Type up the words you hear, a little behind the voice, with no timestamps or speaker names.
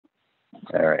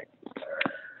All right.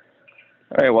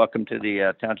 All right, welcome to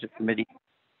the Township Committee.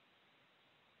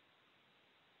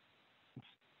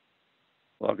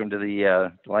 Welcome to the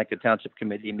Delanco Township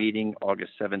Committee meeting,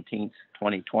 August 17th,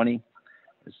 2020.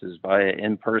 This is via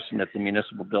in-person at the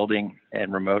municipal building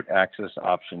and remote access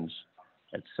options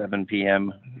at 7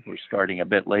 p.m. We're starting a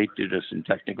bit late due to some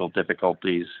technical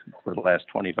difficulties for the last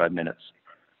 25 minutes.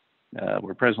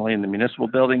 We're presently in the municipal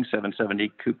building,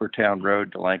 770 Coopertown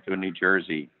Road, Delanco, New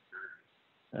Jersey.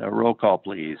 Roll call,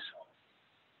 please.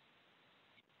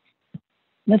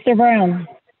 Mr. Brown.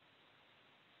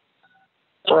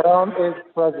 Brown is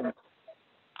present.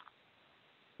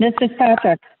 Ms.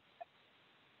 Fitzpatrick.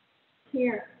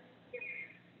 Here.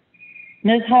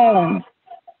 Ms. Holland.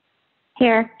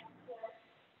 Here.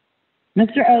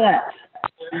 Mr. Olet.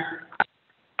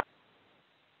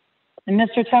 And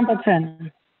Mr.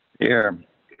 Templeton. Here.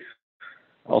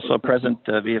 Also present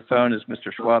via phone is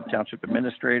Mr. Schwab, Township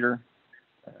Administrator.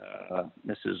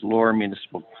 Mrs. Lohr,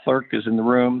 Municipal Clerk, is in the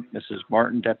room. Mrs.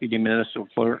 Martin, Deputy Municipal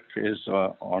Clerk, is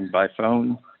on by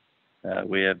phone.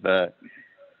 We have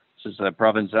Mrs.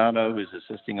 Provenzano, who's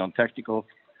assisting on technical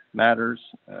matters.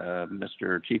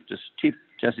 Mr. Chief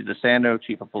Jesse DeSanto,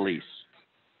 Chief of Police.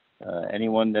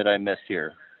 Anyone that I missed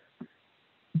here?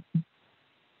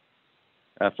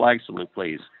 Flag salute,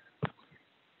 please.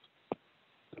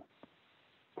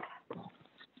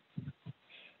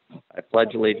 I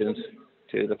pledge allegiance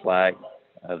to the flag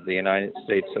of the United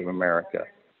States of America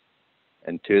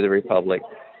and to the republic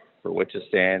for which it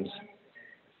stands,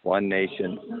 one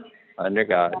nation, under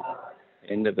God,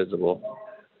 indivisible,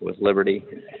 with liberty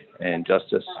and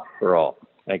justice for all.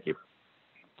 Thank you.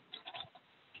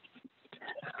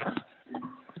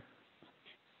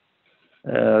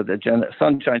 The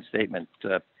Sunshine Statement.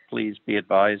 Please be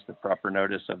advised the proper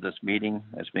notice of this meeting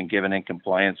has been given in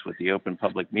compliance with the Open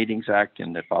Public Meetings Act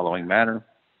in the following manner.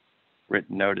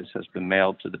 Written notice has been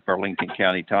mailed to the Burlington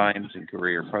County Times and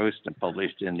Courier Post and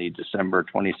published in the December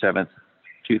 27th,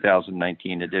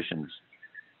 2019 editions.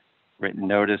 Written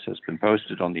notice has been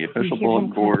posted on the official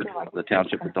bulletin board of the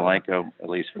Township of Delanco at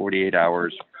least 48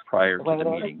 hours prior to the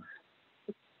meeting.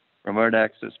 Remote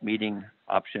access meeting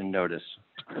option notice.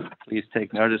 Please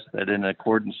take notice that in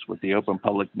accordance with the Open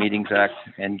Public Meetings Act,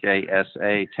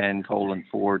 NJSA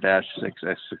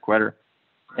 10:4-6 sequitur,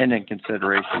 and in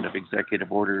consideration of Executive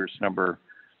Orders number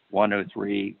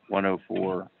 103,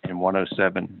 104, and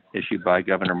 107 issued by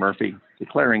Governor Murphy,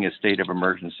 declaring a state of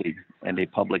emergency and a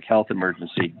public health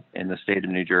emergency in the state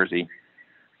of New Jersey,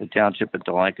 the Township of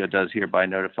Delanco does hereby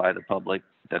notify the public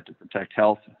that to protect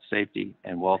health, safety,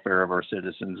 and welfare of our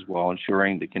citizens while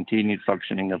ensuring the continued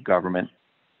functioning of government,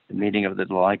 the meeting of the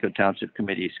Delanco Township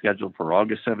Committee scheduled for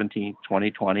August 17,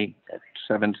 2020 at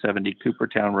 770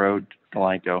 Coopertown Road,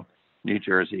 Delanco, New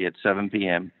Jersey at 7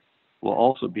 p.m. will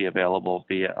also be available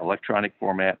via electronic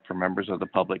format for members of the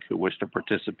public who wish to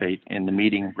participate in the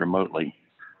meeting remotely.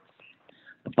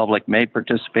 The public may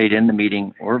participate in the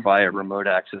meeting or via remote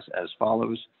access as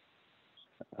follows.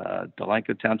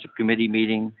 Delanco Township Committee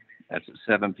meeting, that's at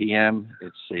 7 p.m.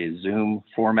 It's a Zoom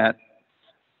format.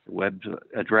 The web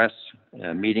address,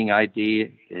 meeting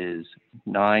ID is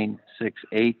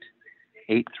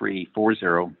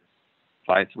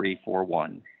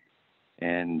 968-8340-5341.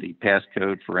 And the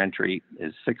passcode for entry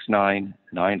is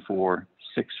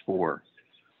 699464.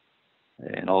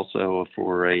 And also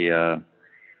for a,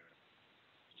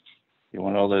 you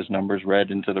want all those numbers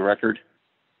read into the record?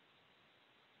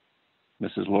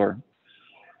 Mrs. Lohr?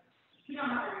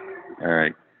 All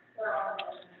right.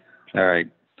 All right.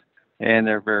 And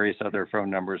there are various other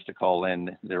phone numbers to call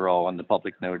in. They're all on the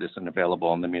public notice and available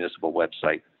on the municipal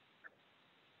website.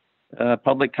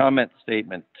 Public comment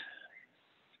statement.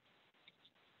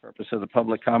 Purpose of the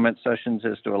public comment sessions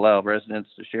is to allow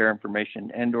residents to share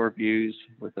information and/or views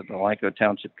with the Delanco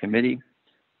Township Committee.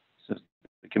 Since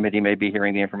the committee may be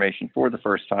hearing the information for the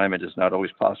first time, it is not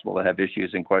always possible to have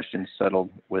issues and questions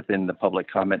settled within the public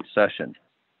comment session.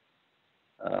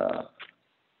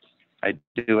 I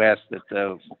do ask that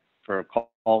for a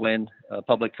call-in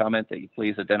public comment that you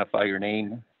please identify your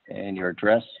name and your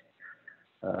address.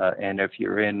 And if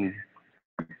you're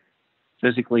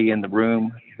physically in the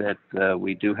room, that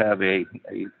we do have a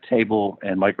table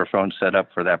and microphone set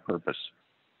up for that purpose.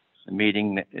 The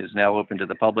meeting is now open to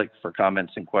the public for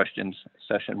comments and questions,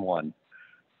 session 1.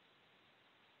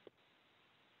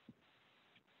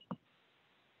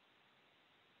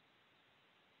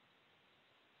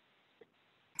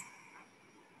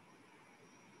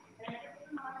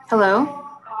 Hello?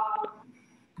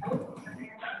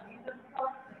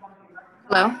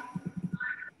 Hello?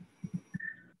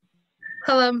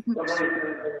 Hello.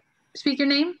 Speak your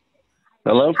name.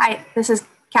 Hello? Hi, this is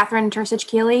Catherine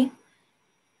Tursich-Keeley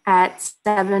at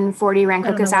 740 I don't know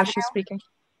Rancocas why Avenue. she's speaking.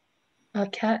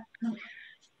 Kat?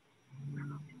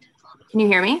 Can you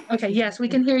hear me? Okay, yes, we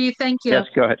can hear you. Thank you. Yes,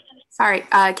 go ahead. Sorry,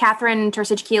 Catherine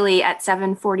Tursich-Keeley at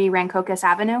 740 Rancocas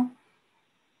Avenue.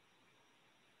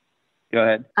 Go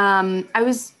ahead. I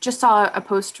just saw a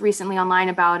post recently online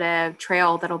about a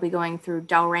trail that'll be going through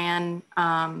Delran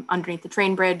underneath the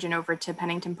train bridge and over to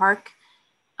Pennington Park.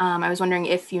 I was wondering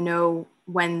if you know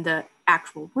when the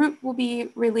actual route will be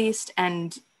released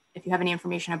and if you have any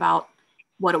information about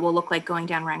what it will look like going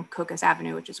down Rancocas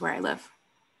Avenue, which is where I live.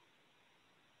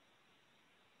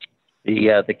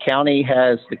 The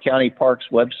county parks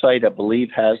website, I believe,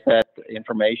 has that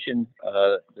information.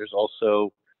 There's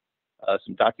also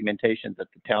some documentation that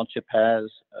the township has.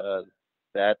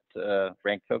 That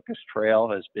Rancocas Trail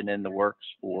has been in the works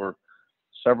for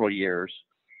several years,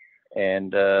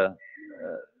 and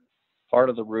part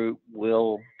of the route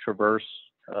will traverse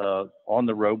on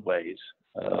the roadways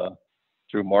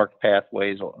through marked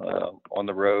pathways on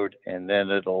the road, and then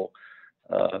the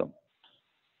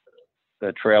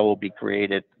trail will be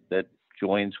created that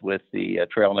joins with the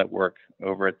trail network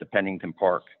over at the Pennington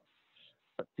Park.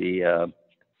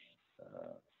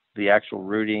 The actual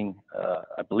routing,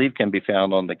 I believe, can be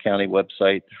found on the county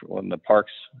website, on the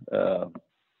parks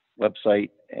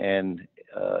website, and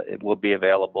it will be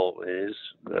available. It is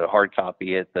the hard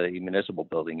copy at the municipal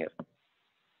building.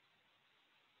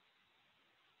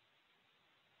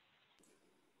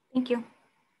 Thank you.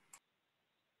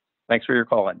 Thanks for your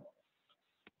call in.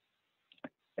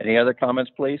 Any other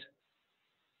comments, please?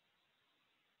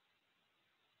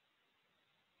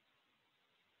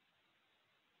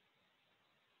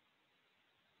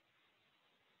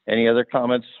 Any other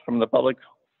comments from the public?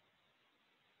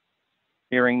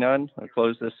 Hearing none, I'll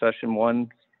close this session one,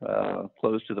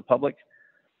 closed to the public.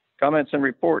 Comments and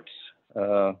reports.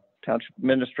 Township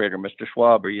Administrator, Mr.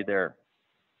 Schwab, are you there?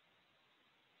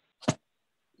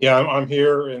 Yeah, I'm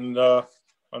here, and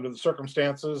under the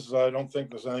circumstances, I don't think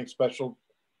there's anything special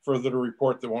further to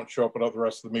report that won't show up at the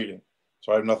rest of the meeting.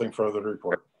 So I have nothing further to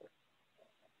report.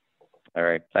 All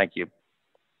right, thank you.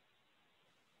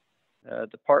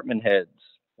 Department heads,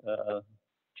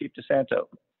 Chief DeSanto.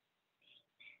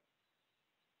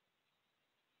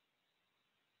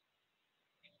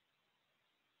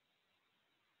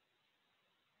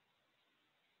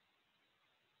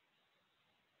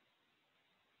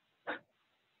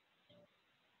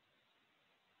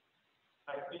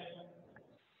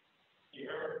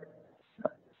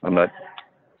 I'm not.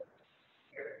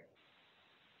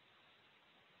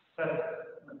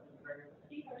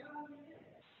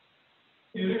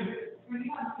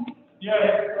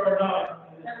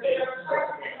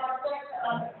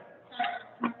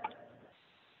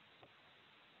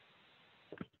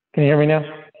 Can you hear me now?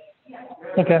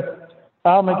 Okay.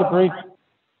 I'll make it brief.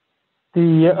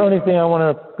 The only thing I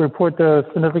want to report the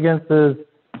significance is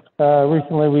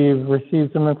recently we've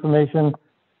received some information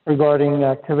regarding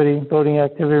voting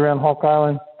activity around Hawk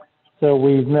Island. So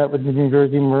we've met with the New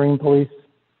Jersey Marine Police,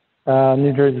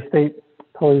 New Jersey State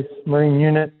Police Marine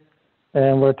Unit,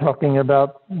 and we're talking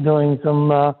about doing some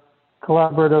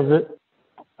collaborative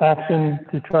action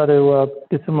to try to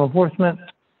get some enforcement,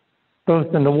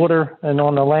 both in the water and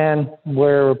on the land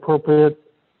where appropriate.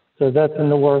 So that's in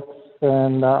the works,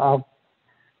 and I'll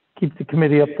keep the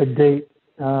committee up to date.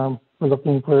 We're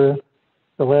looking for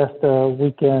the last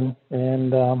weekend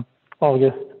in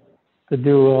August to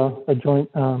do a joint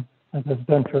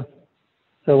venture.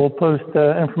 So we'll post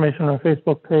information on our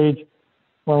Facebook page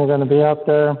when we're going to be out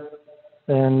there,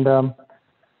 and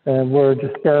we're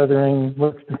just gathering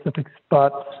what specific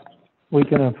spots we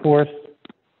can enforce,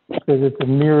 because it's a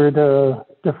myriad of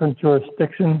different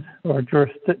jurisdictions or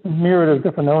myriad of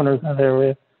different owners in that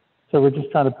area. So we're just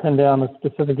trying to pin down a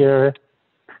specific area.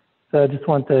 So I just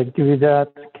want to give you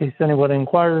that in case anybody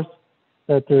inquires,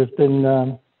 that there's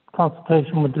been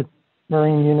consultation with the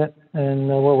Marine Unit, and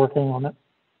we're working on it.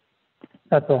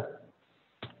 That's all.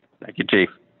 Thank you, Chief.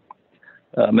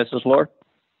 Mrs. Lord?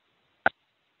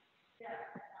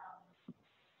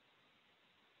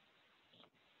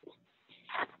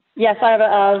 Yes, I have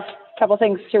a couple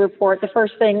things to report. The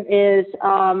first thing is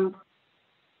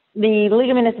the League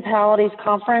of Municipalities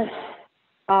Conference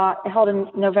held in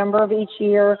November of each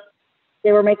year.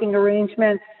 They were making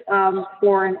arrangements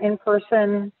for an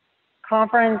in-person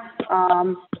conference.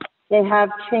 They have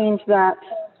changed that.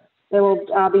 There will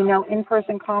be no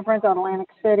in-person conference at Atlantic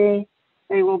City.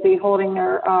 They will be holding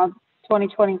their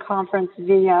 2020 conference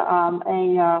via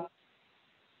a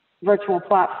virtual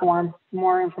platform.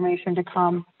 More information to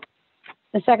come.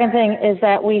 The second thing is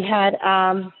that we had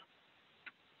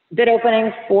bid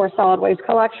openings for solid waste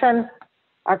collection.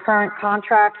 Our current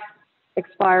contract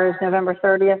expires November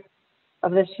 30th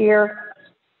of this year.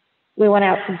 We went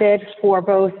out to bid for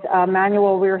both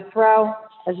manual rear throw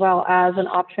as well as an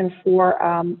option for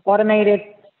automated.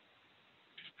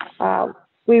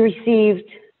 We received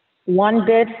one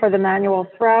bid for the manual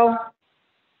throw,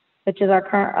 which is our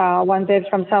current one bid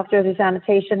from South Jersey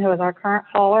Sanitation, who is our current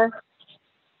hauler.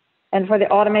 And for the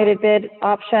automated bid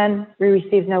option, we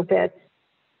received no bids.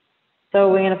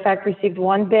 So we in effect received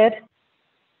one bid,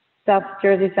 South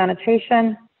Jersey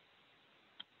Sanitation.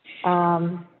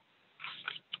 And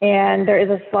there is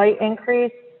a slight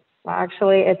increase.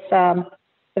 Actually, it's for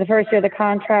the first year of the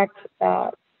contract,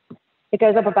 it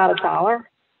goes up about $1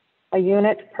 a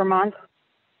unit per month.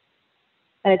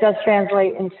 And it does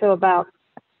translate into about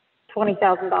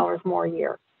 $20,000 more a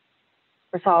year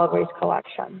for solid waste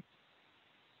collection.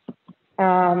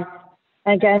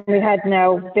 Again, we had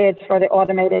no bids for the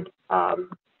automated.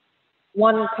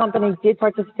 One company did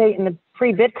participate in the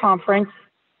pre-bid conference,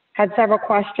 had several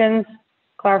questions,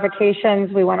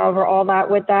 clarifications. We went over all that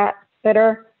with that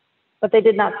bidder, but they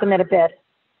did not submit a bid.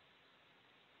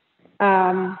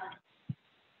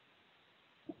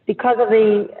 Because of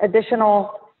the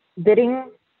additional bidding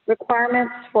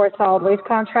requirements for a solid waste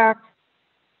contract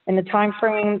and the time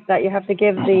frame that you have to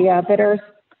give the bidders,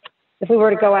 if we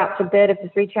were to go out to bid, if the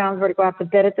three towns were to go out to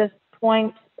bid at this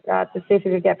point to see if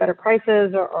we could get better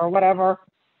prices or whatever,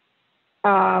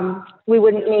 we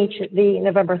wouldn't meet the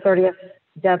November 30th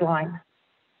deadline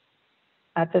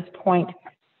at this point.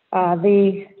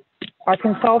 Our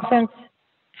consultant,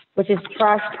 which is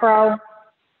Trash Pro,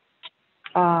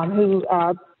 who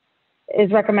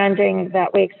is recommending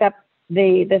that we accept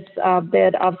this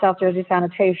bid of South Jersey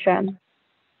Sanitation.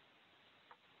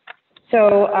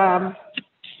 So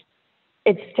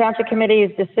it's Township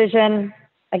Committee's decision.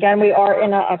 Again, we are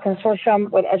in a consortium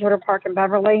with Edgewater Park and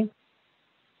Beverly.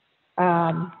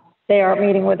 They are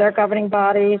meeting with their governing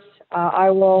bodies. I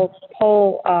will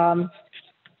poll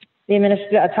the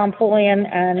administrator, Tom Pullian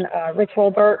and Rich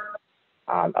Holbert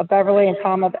of Beverly and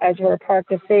Tom of Edgewater Park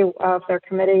to see if their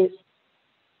committees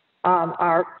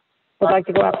would like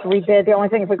to go out to rebid. The only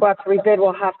thing, if we go out to rebid,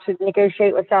 we'll have to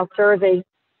negotiate with South Jersey,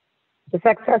 the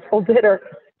successful bidder,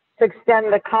 to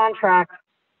extend the contract,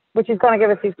 which is going to give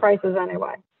us these prices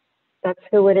anyway. That's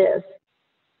who it is.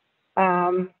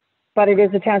 But it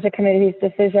is the Township Committee's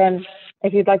decision.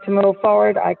 If you'd like to move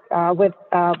forward with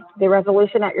the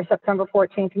resolution at your September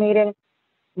 14th meeting,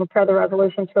 we'll prepare the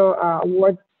resolution to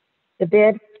award the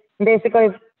bid. And basically,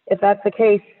 if that's the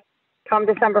case, come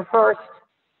December 1st,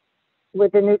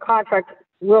 with the new contract,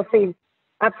 we'll see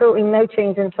absolutely no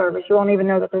change in service. You won't even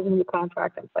know that there's a new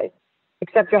contract in place,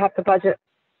 except you'll have to budget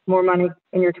more money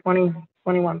in your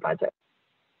 2021 budget,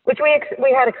 which we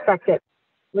had expected.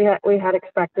 We had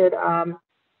expected an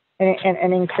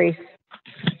increase.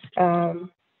 So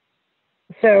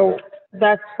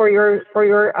that's for your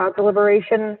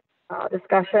deliberation,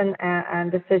 discussion,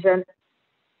 and decision.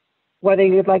 Whether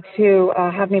you'd like to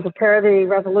have me prepare the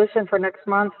resolution for next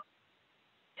month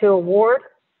to award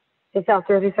to South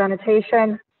Jersey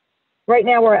Sanitation. Right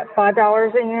now we're at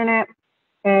 $5 a unit,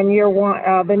 and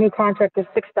the new contract is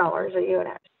 $6 a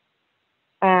unit.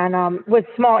 And with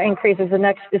small increases,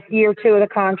 this year two of the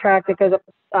contract, it goes up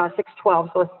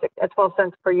 $6.12, so it's a 12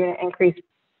 cents per unit increase.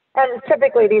 And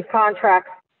typically these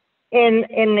contracts in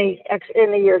the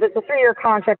years, it's a 3-year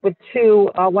contract with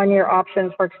 2 1-year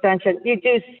options for extension. You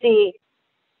do see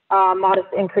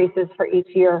modest increases for each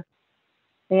year.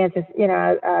 And just,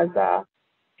 as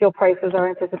fuel prices are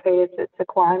anticipated to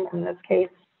climb in this case,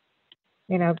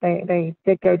 they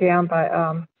did go down, but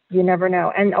you never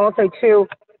know. And also, too,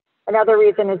 another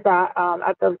reason is that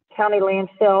at the county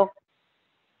landfill,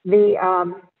 when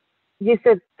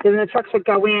the trucks would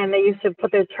go in, they used to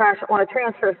put their trash on a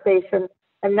transfer station,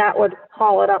 and that would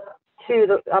haul it up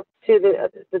to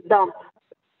the dump.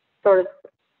 Sort of.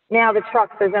 Now the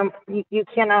trucks, you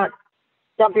cannot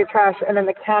dump your trash, and then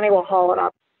the county will haul it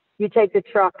up. You take the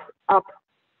truck up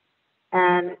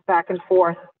and back and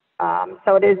forth.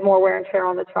 So it is more wear and tear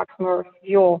on the trucks, more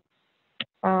fuel.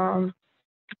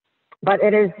 But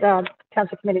it is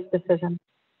Council Committee's decision.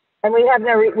 And we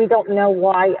don't know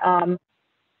why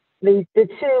the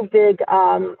 2 big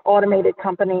automated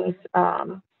companies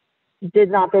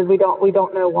did not bid. We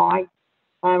don't know why,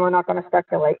 and we're not going to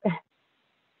speculate.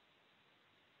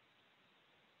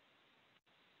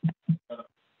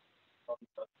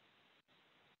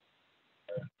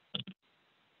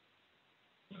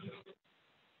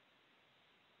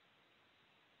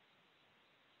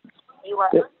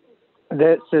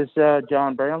 This is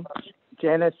John Brown.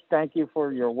 Janice, thank you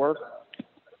for your work.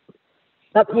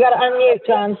 You got to unmute,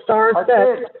 John. Star 6.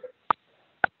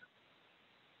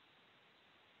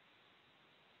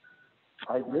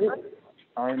 I did.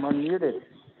 I'm unmuted.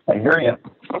 I hear you.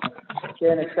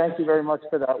 Janice, thank you very much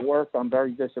for that work. I'm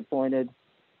very disappointed.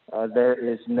 There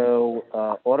is no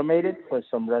automated, because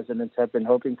some residents have been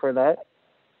hoping for that.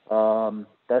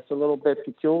 That's a little bit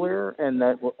peculiar, and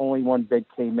that only one bid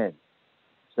came in.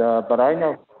 So, but I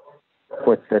know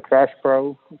with the Trash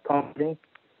Pro company,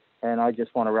 and I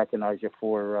just want to recognize you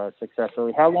for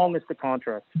successfully. How long is the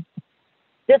contract?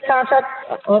 This contract,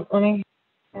 let me,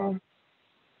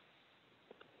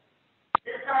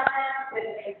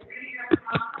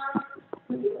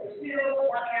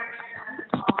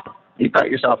 You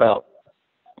cut yourself out.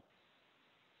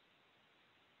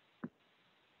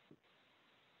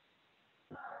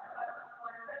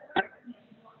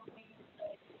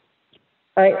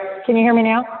 all right, can you hear me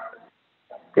now?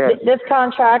 Yes. This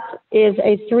contract is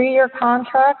a 3-year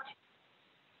contract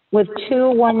with 2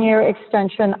 1-year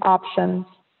extension options.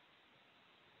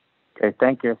 Okay,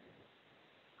 thank you.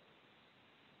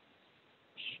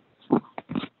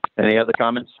 Any other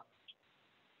comments?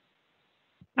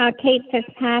 Kate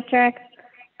Fitzpatrick.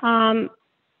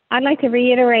 I'd like to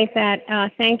reiterate that,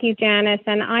 thank you, Janice.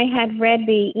 And I had read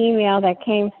the email that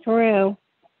came through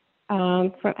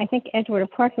from, I think Edgewater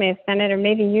Park may have sent it, or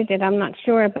maybe you did, I'm not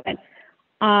sure. But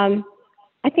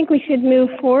I think we should move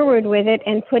forward with it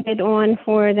and put it on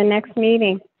for the next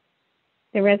meeting,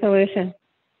 the resolution.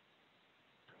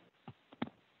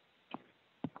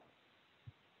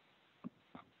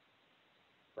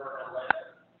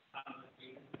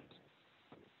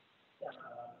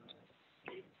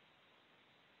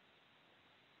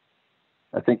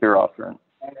 I think you're off, Ren.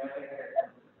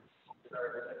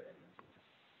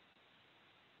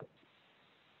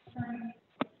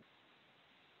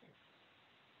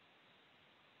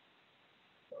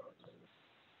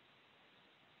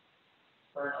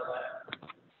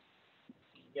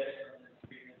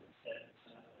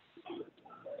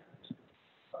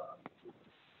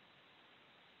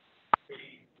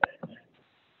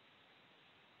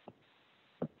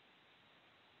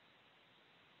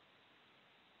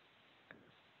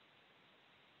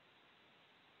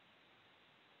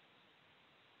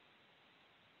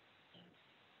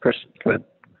 Chris, good.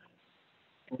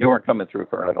 You weren't coming through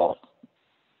for it at all.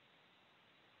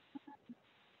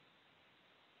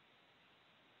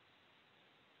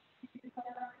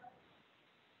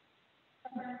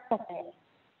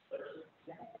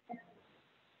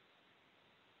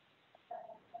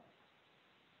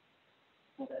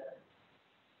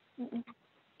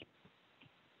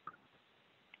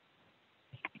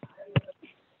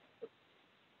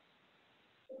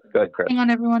 Go ahead, Chris. Hang on,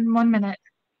 everyone, 1 minute.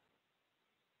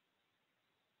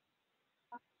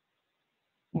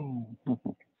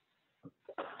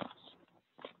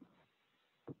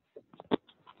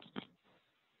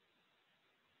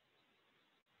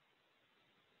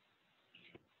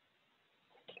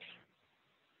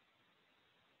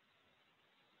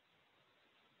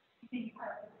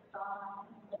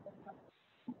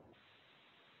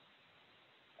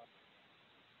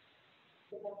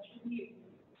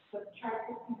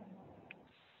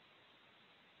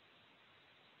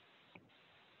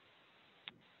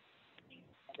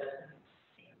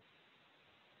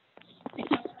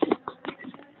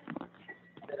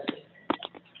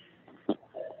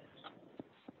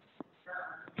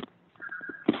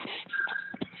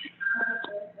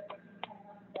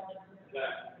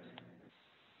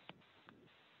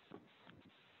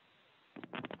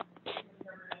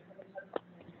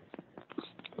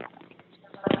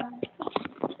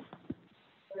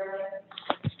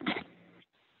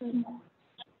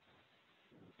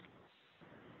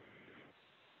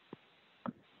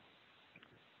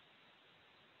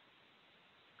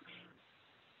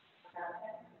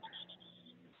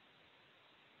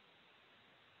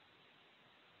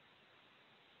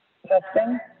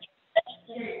 Testing.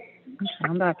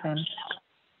 I'm back in.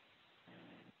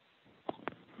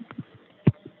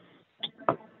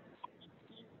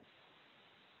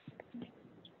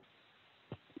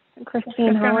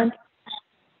 Christine Holland.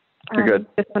 You're good.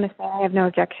 Just want to say I have no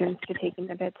objections to taking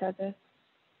the bids as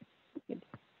is.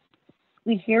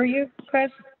 We hear you,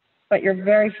 Chris, but you're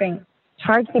very faint. It's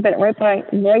hard to keep it right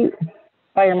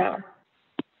by your mouth.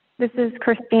 This is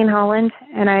Christine Holland,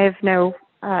 and I have no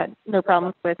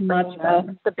problems with bringing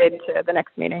the bid to the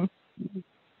next meeting.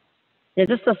 Yeah,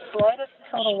 just the slightest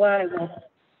subtle way will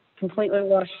completely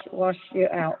wash you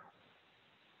out.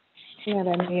 Yeah,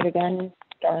 then meet again,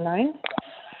 star 9.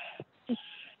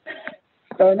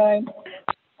 Star 9.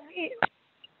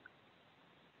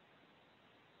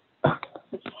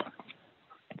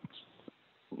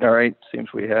 All right,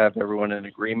 seems we have everyone in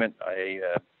agreement.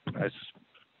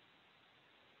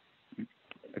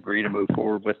 agree to move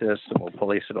forward with this, and we'll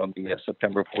place it on the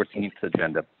September 14th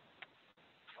agenda.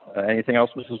 Anything else,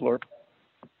 Mrs. Lord?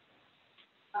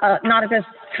 Not at this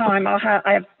time. I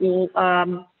have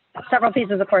several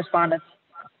pieces of correspondence.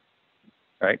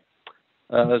 All right.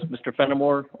 Is Mr.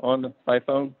 Fenimore on by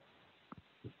phone?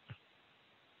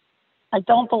 I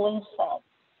don't believe so. All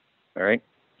right.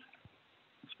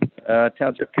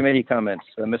 Township committee comments.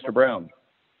 Mr. Brown.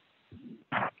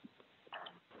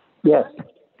 Yes.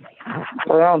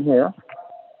 Brown here.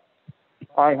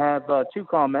 I have two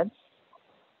comments.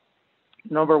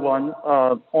 Number one,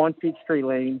 on Peachtree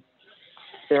Lane,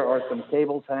 there are some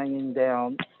cables hanging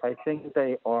down. I think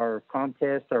they are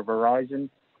Comcast or Verizon.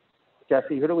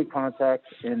 Jesse, who do we contact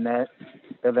in that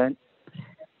event?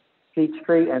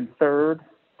 Peachtree. And third,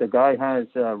 the guy has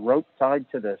a rope tied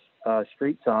to the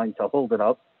street sign to hold it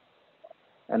up.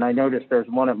 And I noticed there's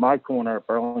one at my corner at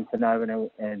Burlington Avenue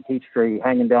and Peachtree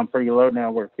hanging down pretty low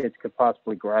now where kids could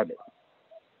possibly grab it.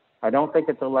 I don't think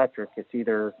it's electric. It's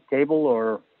either cable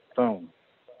or phone.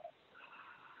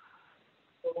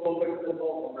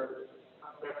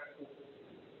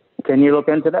 Can you look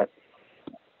into that?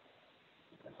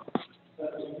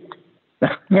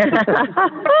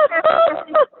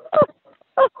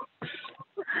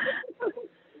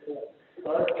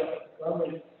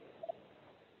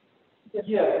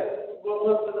 Yeah.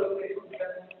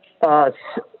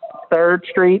 3rd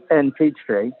Street and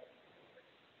Peachtree.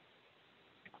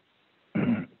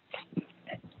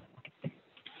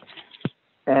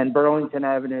 And Burlington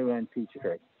Avenue and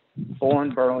Peachtree. On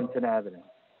Burlington Avenue.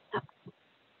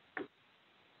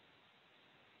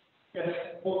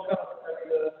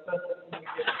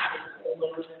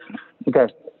 Okay.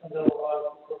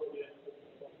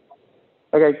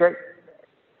 Okay, great.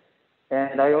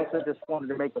 And I also just wanted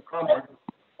to make a comment,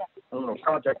 a little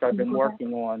project I've been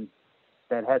working on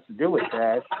that has to do with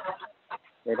trash.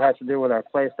 It has to do with our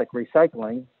plastic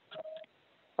recycling.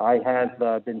 I have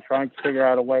been trying to figure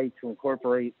out a way to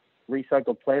incorporate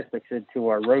recycled plastics into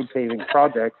our road paving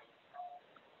projects,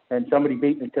 and somebody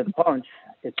beat me to the punch.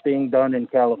 It's being done in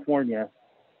California.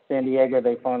 San Diego,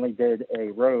 they finally did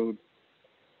a road,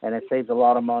 and it saves a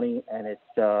lot of money, and it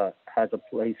has a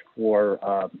place for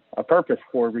a purpose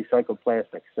for recycled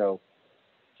plastic. So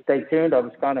stay tuned. I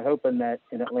was kind of hoping that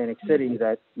in Atlantic City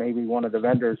that maybe one of the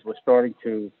vendors was starting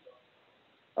to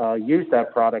use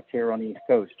that product here on the East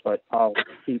Coast, but I'll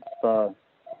keep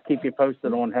you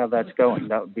posted on how that's going.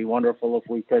 That would be wonderful if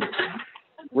we could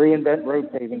reinvent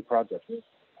road paving projects.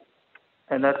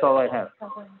 And that's all I have.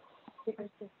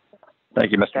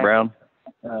 Thank you, Mr. Brown.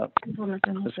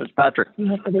 This is Patrick. You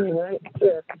have to be right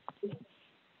here.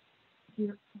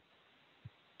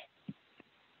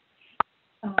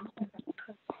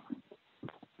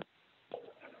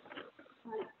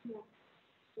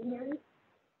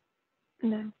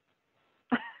 No.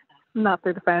 Not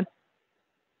through the phone.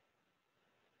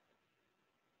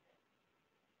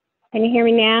 Can you hear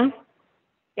me now?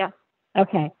 Yeah.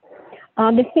 Okay.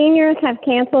 The seniors have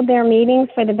canceled their meetings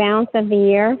for the balance of the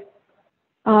year.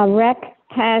 Rec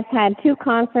has had 2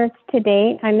 concerts to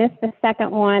date. I missed the second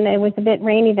one. It was a bit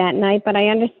rainy that night, but I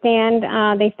understand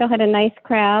they still had a nice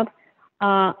crowd.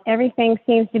 Everything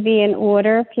seems to be in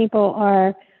order. People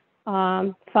are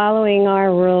following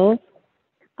our rules.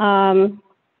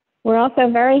 We're also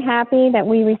very happy that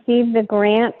we received the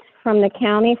grant from the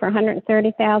county for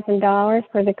 $130,000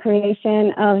 for the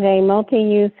creation of a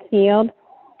multi-use field,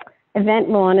 event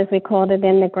lawn, as we called it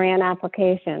in the grant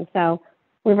application. So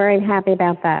we're very happy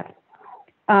about that.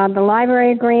 The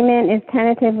library agreement is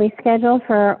tentatively scheduled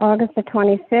for August the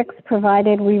 26th,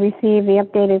 provided we receive the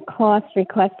updated costs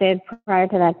requested prior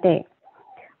to that date.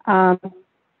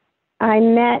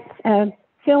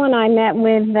 Phil and I met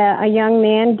with a young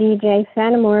man, DJ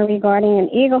Fenimore, regarding an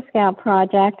Eagle Scout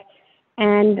project,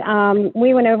 and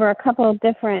we went over a couple of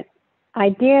different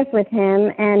ideas with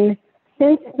him, and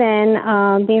since then,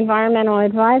 the Environmental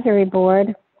Advisory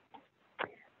Board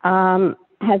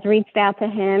has reached out to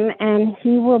him, and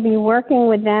he will be working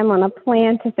with them on a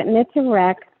plan to submit to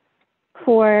REC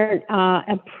for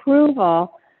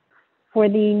approval for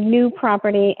the new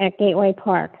property at Gateway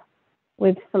Park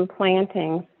with some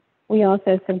plantings. We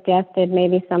also suggested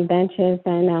maybe some benches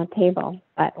and a table,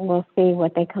 but we'll see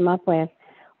what they come up with.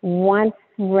 Once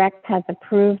REC has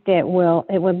approved it, it will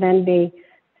then be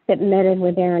submitted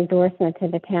with their endorsement to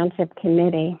the Township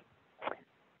Committee.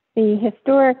 The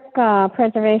Historic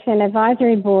Preservation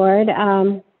Advisory Board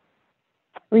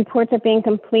reports are being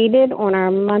completed on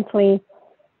our monthly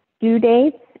due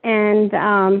dates, and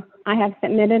I have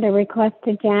submitted a request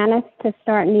to Janice to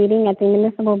start meeting at the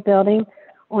municipal building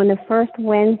on the first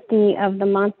Wednesday of the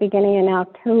month beginning in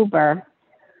October.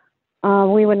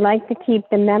 We would like to keep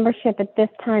the membership at this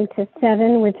time to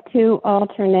 7 with 2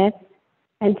 alternates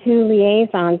and 2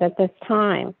 liaisons at this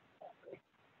time.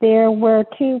 There were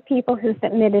 2 people who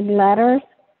submitted letters,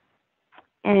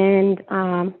 and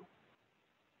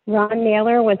Ron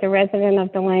Naylor was a resident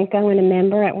of Delanco and a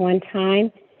member at one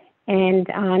time, and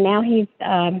now he's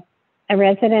a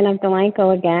resident of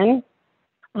Delanco again.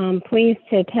 I'm pleased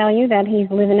to tell you that he's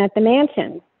living at the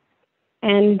mansion.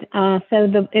 And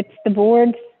so it's the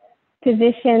board's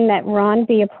position that Ron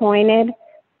be appointed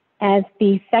as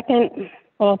the second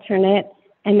alternate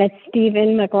and that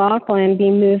Stephen McLaughlin be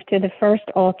moved to the first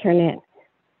alternate.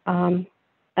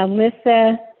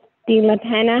 Alyssa De La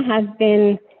Pena has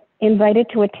been invited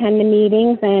to attend the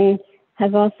meetings and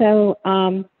has also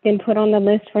been put on the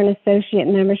list for an associate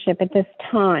membership at this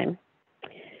time.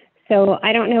 So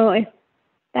I don't know, is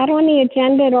that on the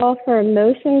agenda at all for a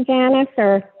motion, Janice,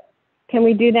 or can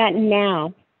we do that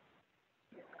now?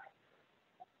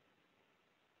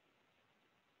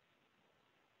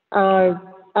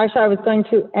 Actually, I was going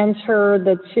to enter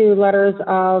the 2 letters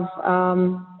of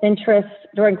interest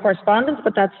during correspondence,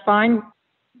 but that's fine.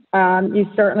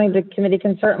 The committee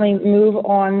can certainly move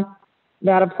on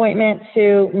that appointment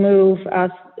to move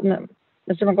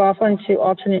Mr. McLaughlin to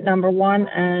alternate number 1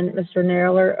 and Mr.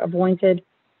 Naylor appointed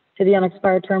to the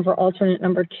unexpired term for alternate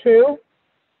number 2.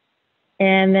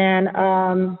 And then,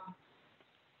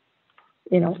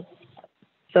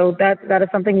 so that is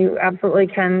something you absolutely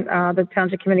can, the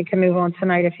Township Committee can move on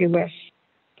tonight if you wish.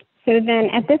 So then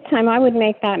at this time, I would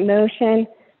make that motion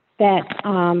that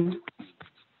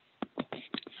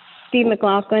Steve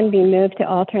McLaughlin be moved to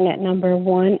alternate number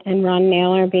 1 and Ron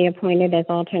Naylor be appointed as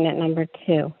alternate number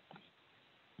 2.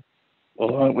 Well,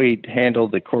 why don't we handle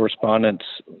the correspondence,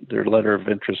 their letter of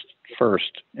interest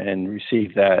first and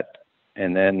receive that,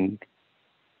 and then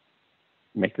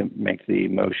make the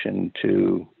motion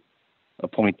to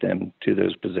appoint them to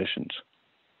those positions.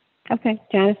 Okay,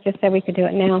 Janice just said we could do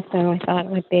it now, so I thought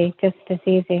it would be just as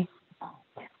easy.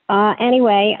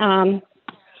 Anyway,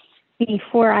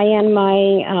 before I end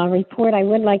my report, I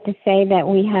would like to say that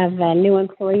we have a new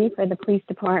employee for the police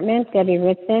department, Debbie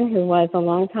Ritson, who was a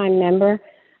longtime member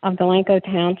of Delanco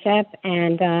Township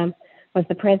and was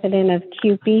the president of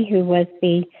CUPE, who was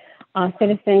the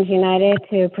Citizens United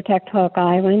to Protect Hawk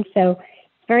Island. So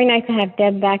it's very nice to have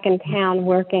Deb back in town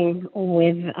working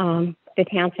with the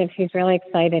township. She's really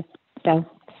excited. So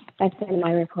that's in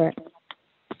my report.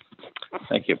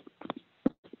 Thank you.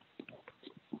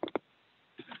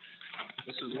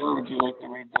 Mrs. Moore, would you like to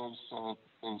read those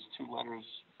 2 letters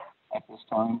at this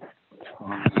time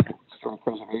on historic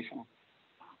preservation?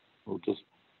 We'll just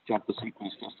jump the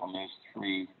sequence just on those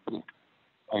 3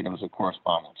 items of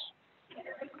correspondence.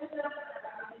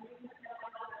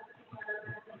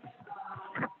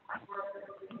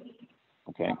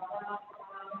 Okay.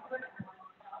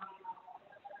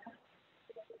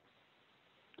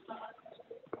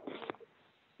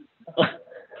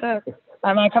 So,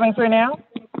 am I coming through now?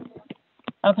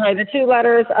 Okay, the 2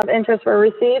 letters of interest were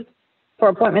received for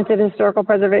appointment to the Historical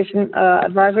Preservation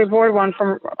Advisory Board, one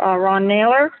from Ron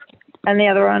Naylor and the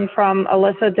other one from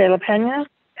Alyssa De La Pena.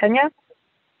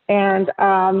 And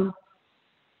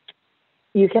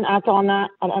you can act on that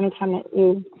at any time that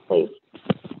you please.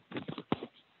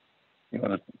 You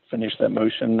want to finish that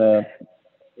motion,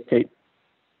 Kate?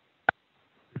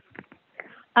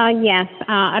 Yes,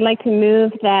 I'd like to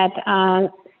move that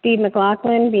Steve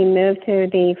McLaughlin be moved to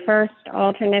the first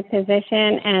alternate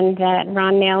position and that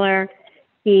Ron Naylor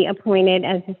be appointed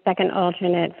as the second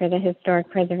alternate for the Historic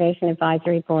Preservation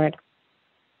Advisory Board.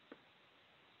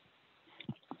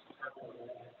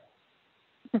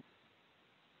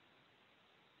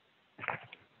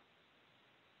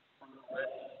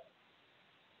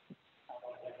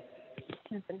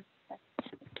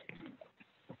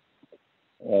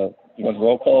 You want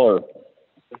roll call or?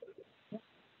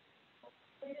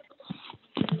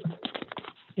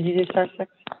 Did you do star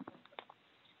 6?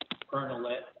 Colonel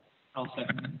Lit, I'll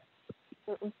second.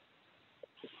 You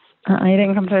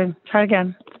didn't come through. Try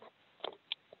again.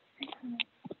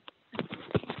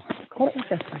 What is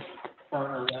this?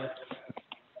 Colonel Lit.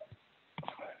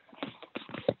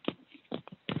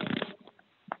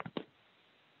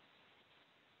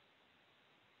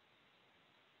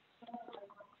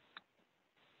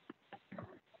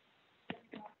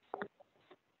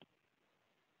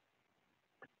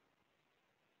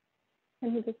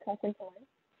 Can you just talk into line?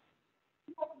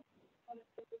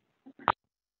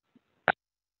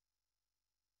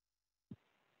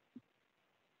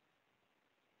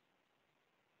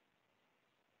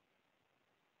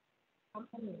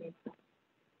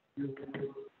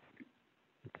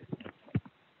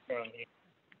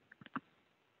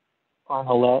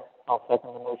 Arnolet. I'll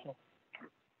second the motion.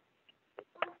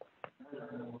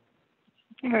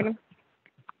 I heard him.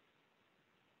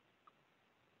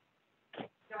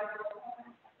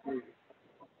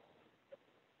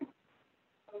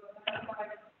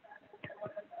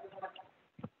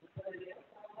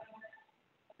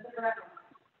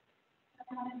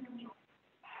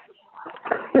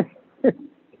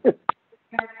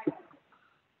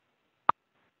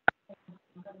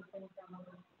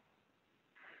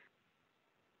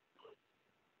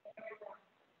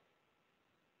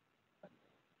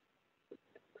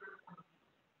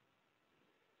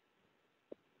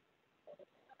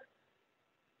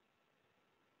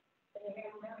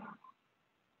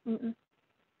 Mm-mm.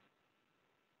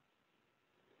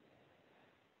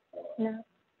 No.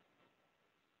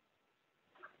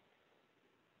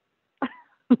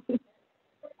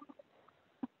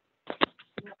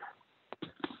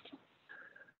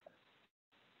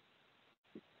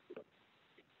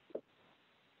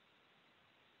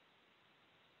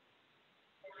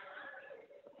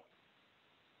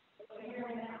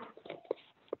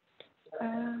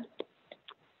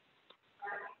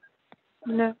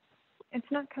 No, it's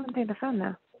not coming through the phone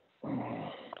though.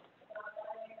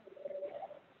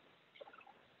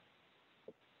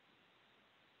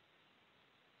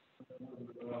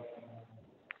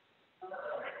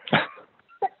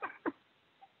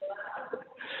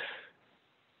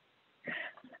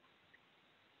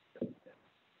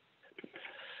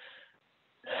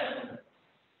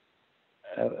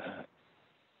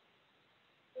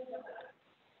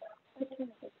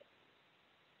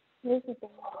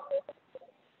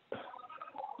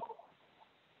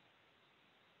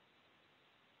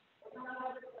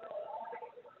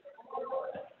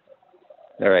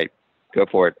 All right, go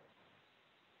for it.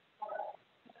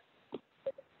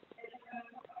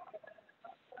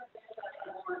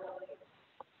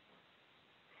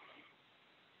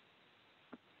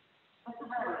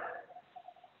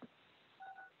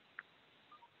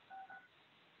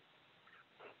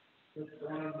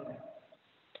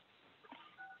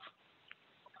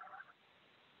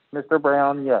 Mr.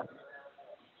 Brown, yes.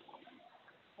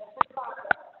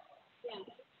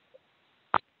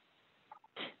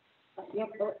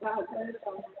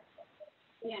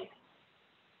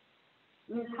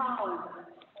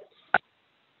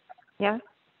 Yeah.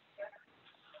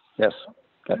 Yes,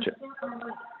 gotcha.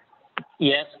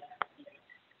 Yes.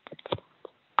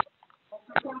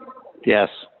 Yes.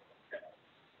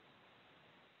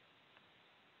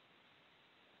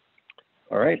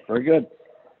 All right, very good.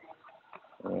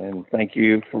 And thank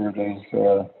you for those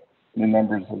new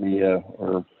members of the,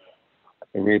 or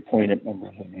the reappointed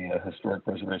members of the Historic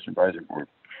Preservation Advisory Board.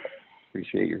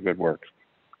 Appreciate your good work.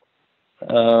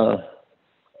 Mr.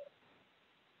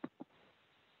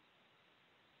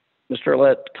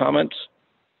 Arlett, comments?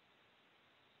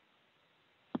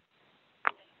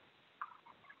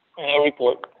 No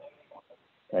report.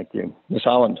 Thank you. Ms.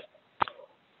 Holland?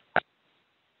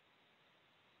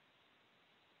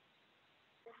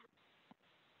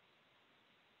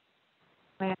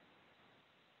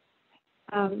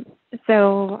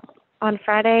 So on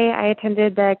Friday, I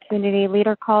attended the community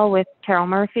leader call with Carol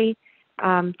Murphy.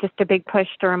 Just a big push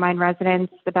to remind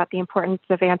residents about the importance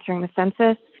of answering the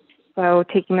census. So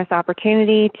taking this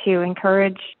opportunity to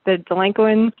encourage the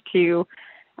delinquents to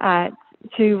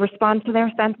respond to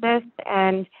their census.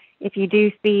 And if you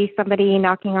do see somebody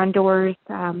knocking on doors,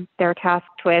 they're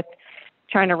tasked with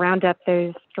trying to round up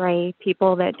those stray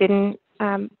people that didn't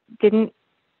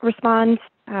respond.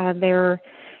 They're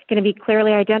going to be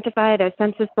clearly identified as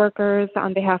census workers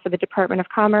on behalf of the Department of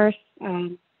Commerce.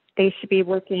 They should be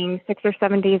working 6 or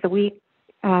 7 days a week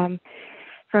from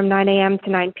 9 a.m. to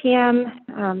 9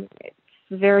 p.m. It's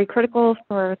very critical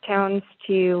for towns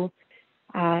to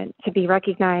be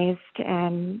recognized,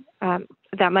 and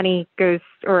that money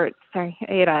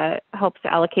it helps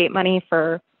to allocate money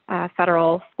for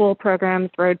federal school programs,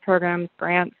 road programs,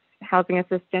 grants, housing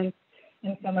assistance,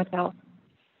 and so much else.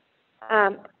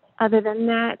 Other than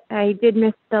that, I did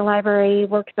miss the library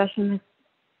work session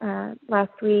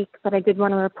last week, but I did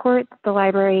want to report the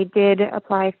library did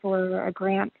apply for a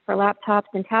grant for laptops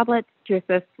and tablets to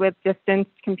assist with distance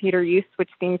computer use, which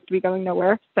seems to be going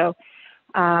nowhere. So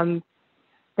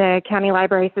the county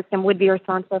library system would be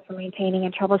responsible for maintaining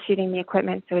and troubleshooting the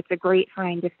equipment, so it's a great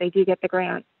find if they do get the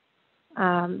grant.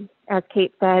 As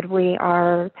Kate said, we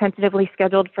are tentatively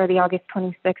scheduled for the August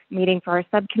 26th meeting for our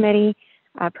subcommittee.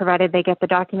 Provided they get the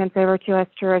documents over to us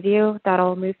to review,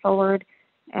 that'll move forward.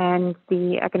 And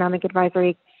the Economic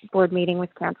Advisory Board meeting was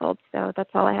canceled. So that's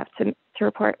all I have to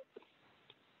report.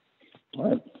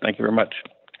 All right, thank you very much.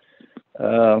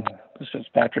 Since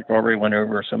Patrick already went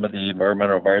over some of the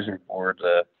Environmental Advisory Board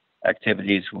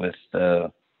activities with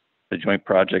the joint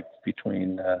project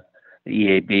between the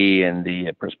EAB and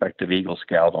the prospective Eagle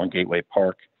Scout on Gateway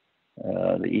Park.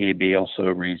 The EAB also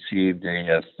received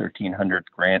a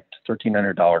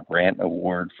 $1,300 grant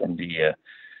award from the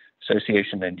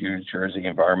Association of New Jersey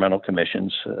Environmental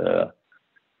Commissions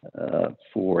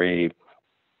for a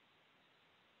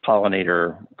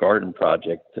pollinator garden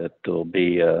project that will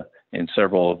be in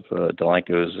several of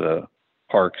Delanco's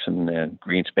parks and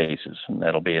green spaces, and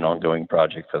that'll be an ongoing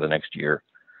project for the next year.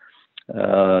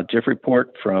 GIF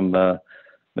report from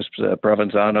Ms.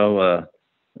 Provenzano.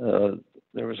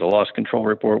 There was a loss control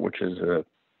report, which is a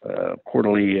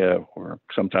quarterly or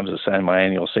sometimes a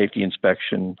semi-annual safety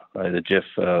inspection by the GIF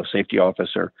safety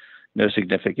officer. No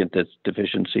significant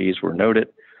deficiencies were noted,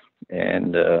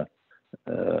 and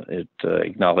it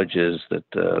acknowledges that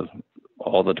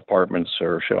all the departments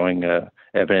are showing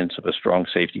evidence of a strong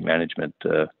safety management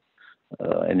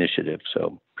initiative.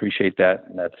 So appreciate that,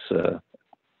 and that's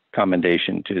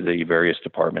commendation to the various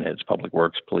department heads, Public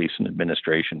Works, Police, and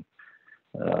Administration.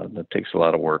 That takes a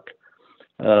lot of work.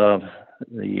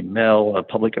 The Mel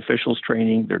Public Officials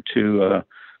Training, there are two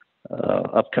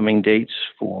upcoming dates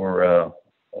for a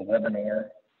webinar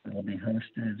that will be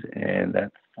hosted, and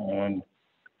that's on, I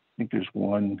think there's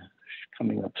one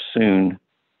coming up soon.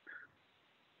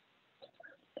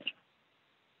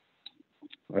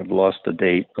 I've lost the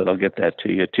date, but I'll get that to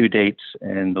you. Two dates,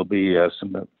 and there'll be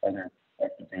some other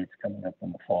dates coming up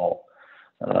in the fall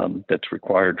that's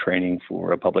required training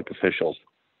for public officials.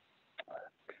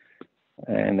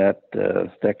 And that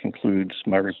concludes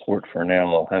my report for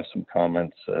now. I'll have some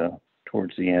comments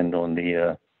towards the end on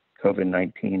the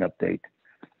COVID-19 update.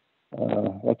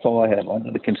 That's all I have.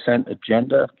 Under the consent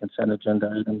agenda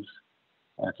items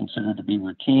are considered to be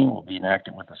routine, will be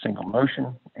enacted with a single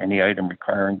motion. Any item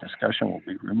requiring discussion will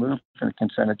be removed from the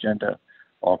consent agenda.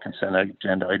 All consent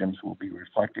agenda items will be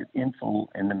reflected in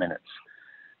full in the minutes.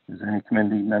 Does any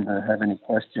committee member have any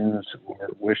questions or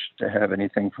wish to have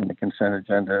anything from the consent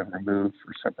agenda removed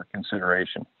for separate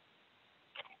consideration?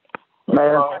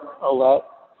 Mayor? Alert,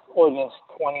 ordinance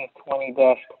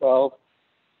 2020-12.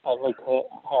 I'd like to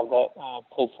have that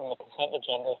pulled from the consent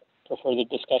agenda for further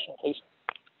discussion, please.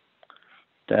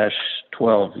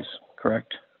 -12 is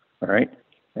correct. All right.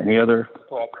 Any other?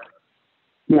 Correct.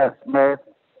 Yes, Mayor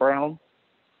Brown.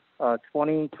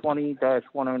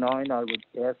 2020-109, I would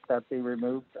ask that be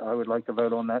removed. I would like to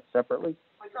vote on that separately.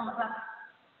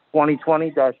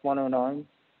 2020-109.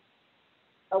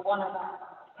 All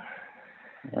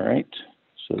right.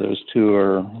 So those two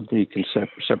are the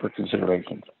separate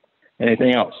considerations.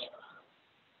 Anything else?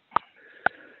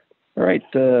 All right.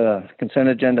 Consent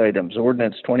agenda items.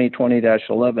 Ordinance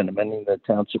 2020-11, amending the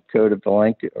Township Code of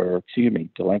Delanco.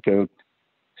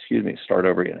 Start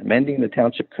over again. Amending the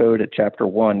Township Code at Chapter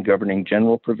 1 governing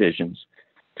general provisions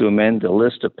to amend the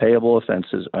list of payable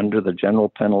offenses under the general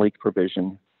penalty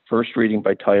provision, first reading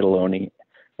by title only,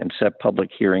 and set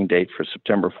public hearing date for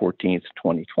September 14th,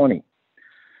 2020.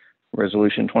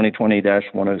 Resolution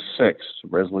 2020-106,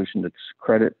 resolution to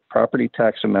credit property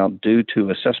tax amount due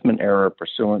to assessment error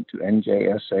pursuant to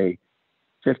NJSA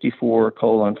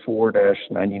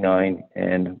 54:4-99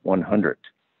 and 100.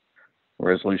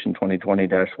 Resolution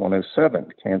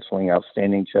 2020-107, canceling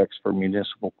outstanding checks for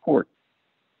municipal court.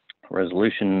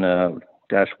 Resolution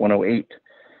 -108,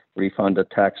 refund of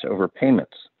tax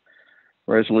overpayments.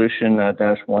 Resolution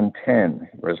 -110,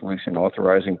 resolution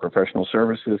authorizing professional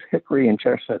services, Hickory and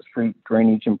Chestnut Street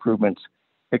drainage improvements,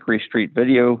 Hickory Street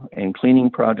video and cleaning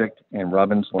project, and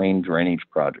Robbins Lane drainage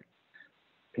project.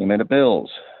 Payment of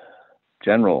bills.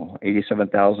 General,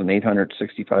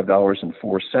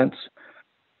 $87,865.04.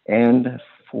 And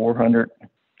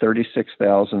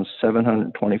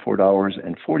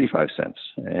 $436,724.45,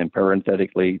 and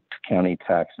parenthetically county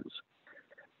taxes.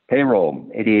 Payroll,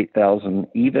 $88,000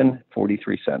 even,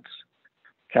 43 cents.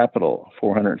 Capital,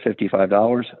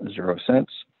 $455.00.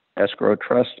 Escrow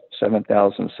trust,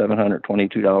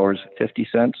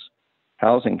 $7,722.50.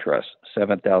 Housing trust,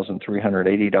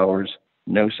 $7,380,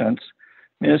 no cents.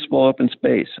 Municipal open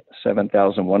space,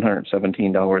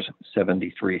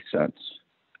 $7,117.73.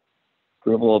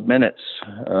 Approval of minutes,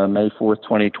 May 4th,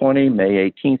 2020, May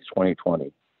 18th,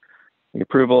 2020. The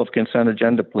approval of consent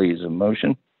agenda, please. A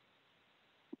motion?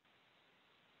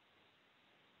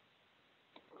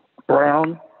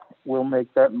 Brown will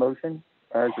make that motion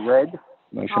as read.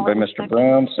 Motion by Mr.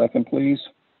 Brown, second, please.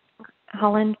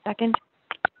 Holland, second.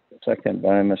 Second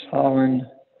by Ms. Holland.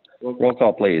 Roll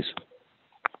call, please.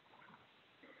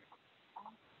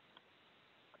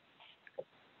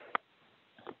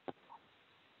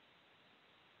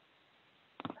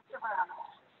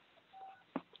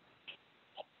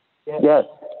 Yes.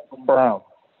 Brown.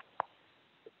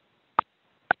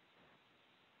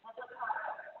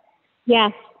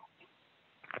 Yes.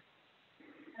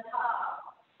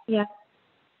 Yes.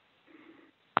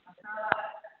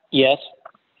 Yes.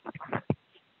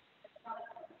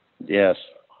 Yes.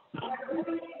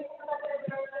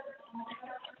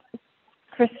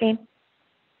 Christine?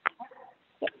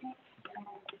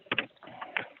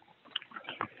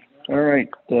 All right,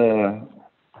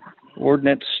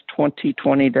 ordinance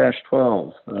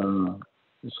 2020-12.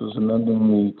 This was amending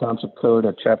the Township Code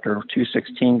at Chapter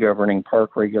 216 governing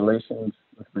park regulations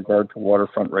with regard to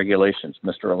waterfront regulations.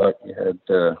 Mr. Alette, you had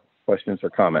questions or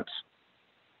comments?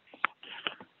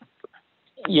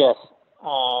 Yes.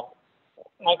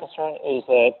 My concern is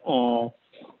that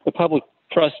the public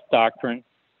trust doctrine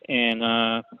and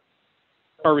our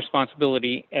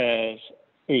responsibility as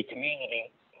a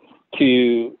community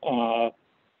to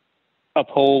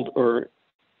uphold or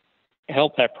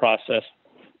help that process.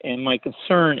 And my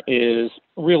concern is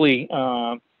really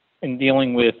in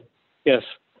dealing with, yes,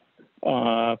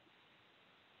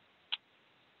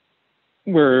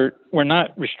 we're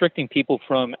not restricting people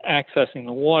from accessing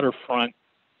the waterfront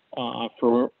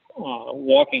for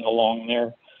walking along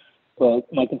there,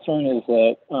 but my concern is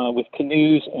that with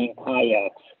canoes and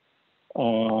kayaks,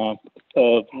 of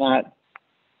not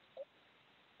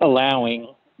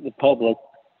allowing the public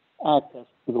access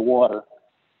to the water.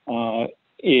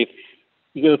 If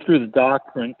you go through the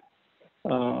doctrine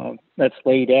that's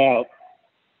laid out,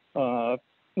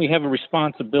 we have a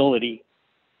responsibility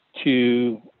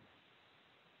to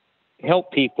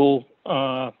help people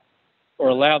or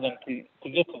allow them to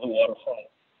get to the waterfront.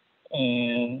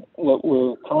 And what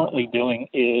we're currently doing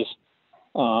is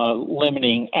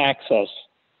limiting access.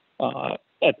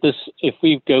 At this, if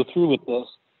we go through with this,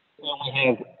 we only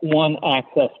have one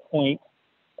access point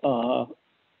for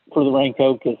the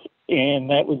Rancocas, and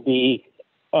that would be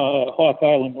Hawk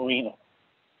Island Marina.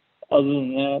 Other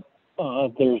than that,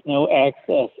 there's no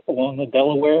access along the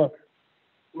Delaware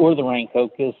or the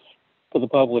Rancocas for the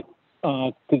public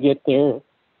to get their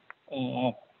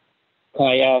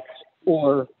kayaks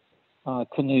or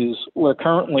canoes, where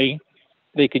currently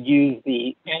they could use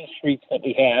the end streets that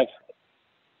we have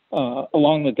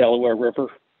along the Delaware River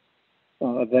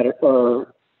that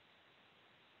are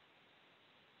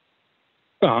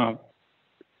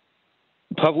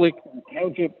public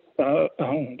township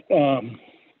owned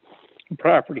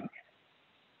property.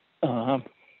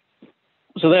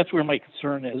 So that's where my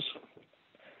concern is.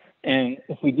 And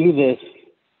if we do this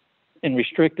in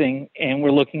restricting, and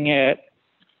we're looking at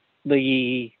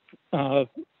the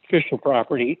official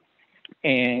property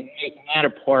and making that a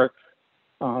park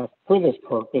for this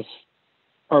purpose,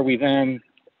 are we then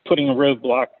putting a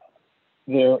roadblock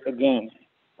there again?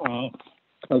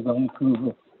 As I'm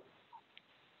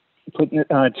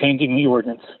changing the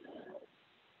ordinance.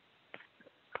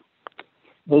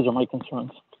 Those are my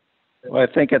concerns. Well, I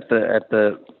think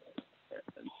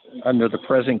under the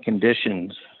present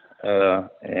conditions,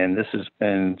 and this has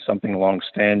been something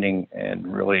longstanding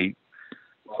and really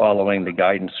following the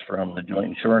guidance from the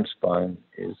Joint Insurance Fund,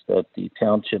 is that the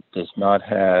township does not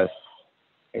have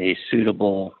a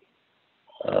suitable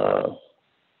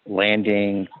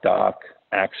landing, dock,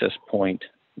 access point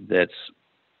that's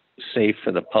safe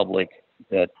for the public,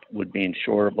 that would be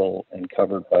insurable and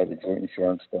covered by the Joint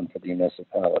Insurance Fund for the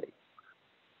municipality.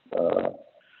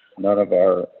 None of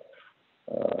our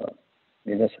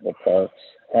municipal parks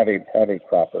have a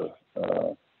proper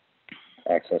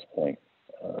access point.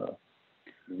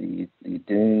 The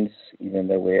dunes, even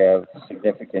though we have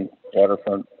significant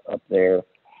waterfront up there,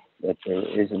 that there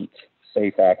isn't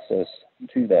safe access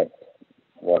to that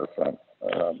waterfront.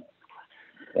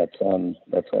 That's on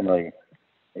a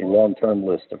long-term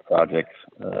list of projects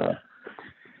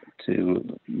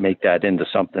to make that into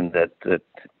something that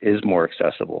is more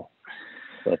accessible.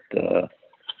 But the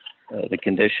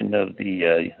condition of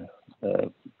the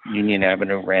Union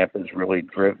Avenue ramp is really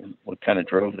what kind of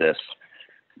drove this.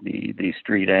 The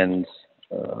street ends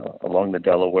along the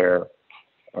Delaware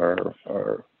are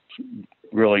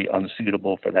really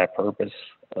unsuitable for that purpose.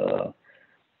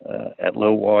 At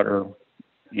low water,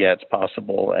 yeah, it's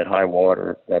possible. At high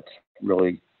water, that's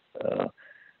really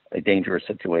a dangerous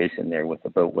situation there with the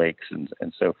boat lakes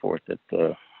and so forth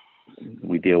that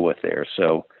we deal with there.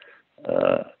 So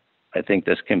I think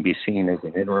this can be seen as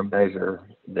an interim measure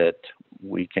that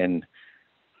we can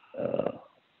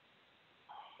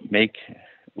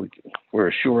we're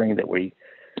assuring that we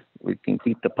can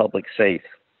keep the public safe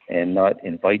and not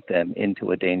invite them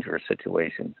into a dangerous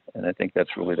situation. And I think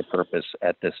that's really the purpose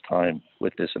at this time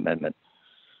with this amendment.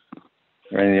 Are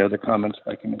there any other comments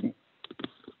by committee?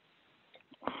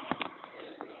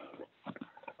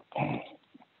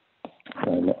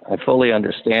 And I fully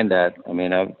understand that. I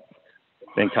mean, I've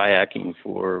been kayaking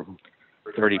for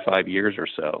 35 years or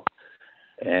so,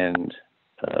 and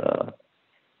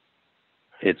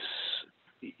it's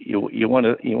you want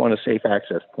a safe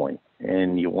access point,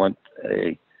 and you want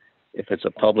if it's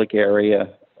a public area,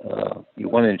 you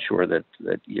want to ensure that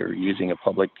you're using a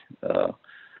public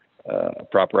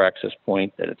proper access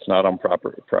point, that it's not on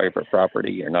private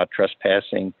property, you're not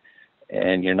trespassing,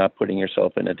 and you're not putting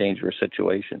yourself in a dangerous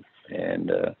situation.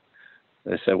 And as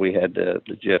I said, we had the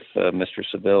GIF, Mr.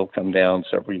 Seville, come down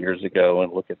several years ago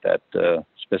and look at that,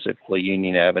 specifically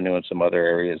Union Avenue and some other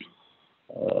areas.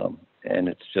 And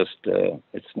it's just,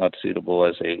 it's not suitable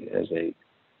as a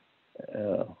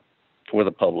for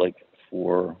the public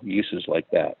for uses like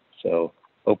that. So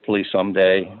hopefully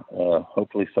someday,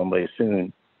 hopefully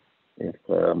soon, if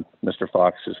Mr.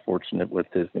 Fox is fortunate with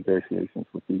his negotiations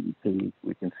with DEP,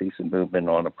 we can see some movement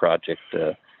on a project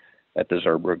at the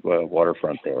Zerberg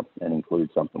waterfront there and include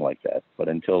something like that. But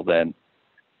until then,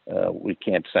 we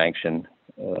can't sanction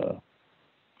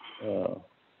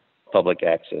public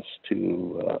access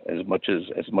to as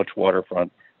much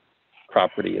waterfront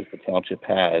property as the township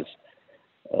has.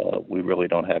 We really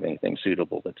don't have anything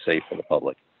suitable that's safe for the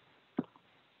public.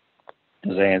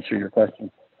 Does that answer your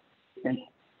question? Okay.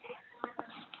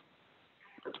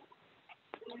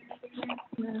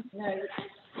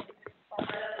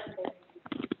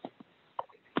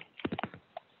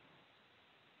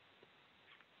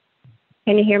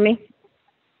 Can you hear me?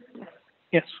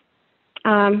 Yes.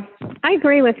 I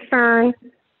agree with Fern.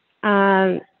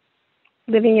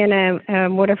 Living in a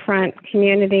waterfront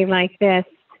community like this,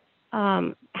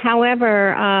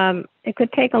 however, it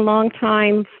could take a long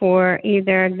time for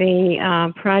either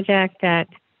the project at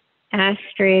Ash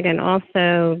Street and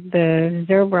also the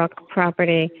Zerbrook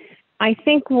property. I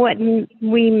think what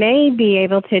we may be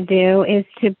able to do is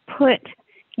to put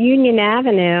Union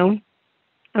Avenue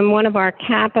on one of our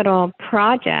capital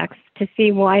projects to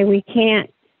see why we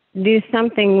can't do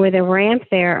something with a ramp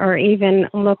there, or even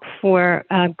look for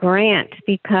a grant,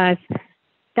 because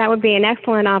that would be an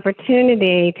excellent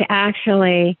opportunity to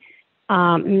actually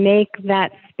make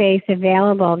that space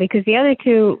available, because the other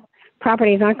two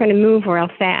properties aren't going to move real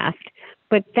fast.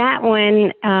 But that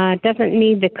one doesn't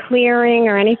need the clearing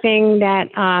or anything that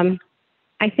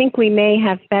I think we may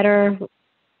have better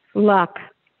luck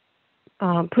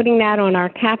putting that on our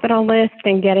capital list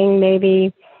and getting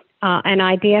maybe an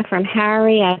idea from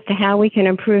Harry as to how we can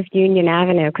improve Union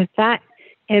Avenue, because that,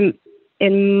 in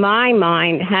my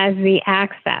mind, has the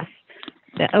access,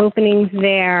 the openings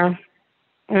there,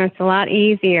 and it's a lot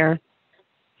easier.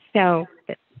 So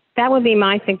that would be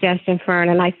my suggestion, Fern,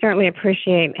 and I certainly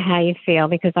appreciate how you feel,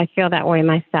 because I feel that way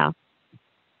myself.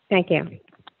 Thank you.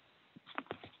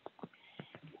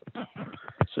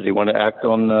 So do you want to act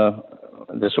on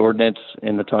this ordinance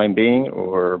in the time being,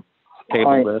 or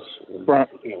table this?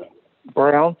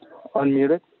 Brown,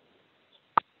 unmuted.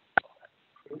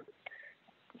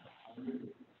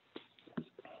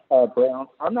 Brown,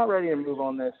 I'm not ready to move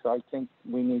on this. I think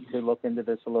we need to look into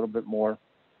this a little bit more.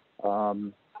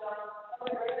 You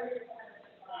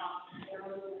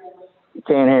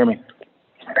can't hear me.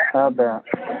 How about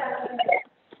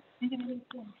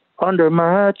under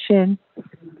my chin?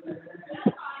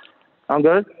 I'm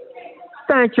good.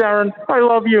 Thanks, Aaron. I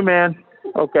love you, man.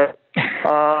 Okay.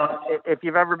 If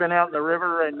you've ever been out in the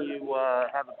river and you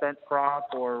have a bent prop,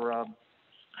 or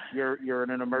you're in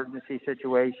an emergency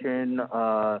situation,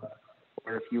 or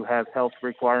if you have health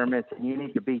requirements and you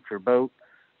need to beach your boat,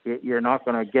 you're not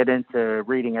going to get into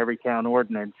reading every town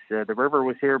ordinance. The river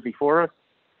was here before us,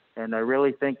 and I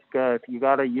really think if you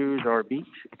got to use our beach,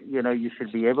 you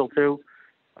should be able to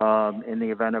in the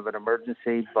event of an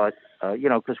emergency. But,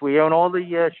 because we own all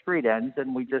the street ends,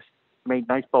 and we just made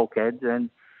nice bulkheads. And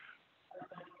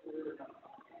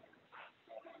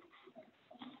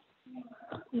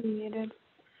You muted.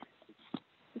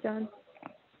 John.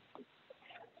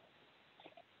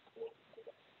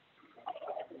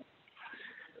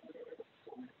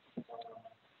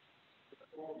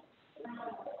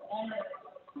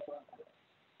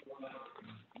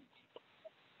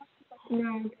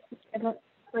 No, it looks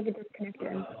like it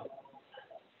disconnected.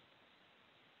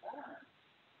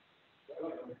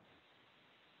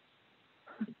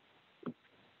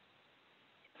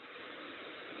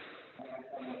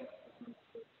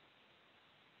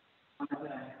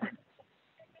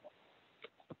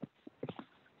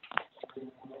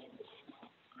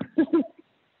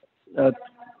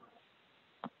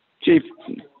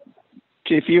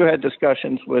 Chief, you had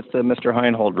discussions with Mr.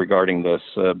 Heinhold regarding this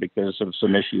because of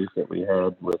some issues that we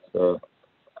had with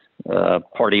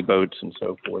party boats and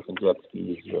so forth, and jet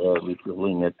skis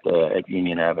refueling at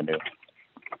Union Avenue.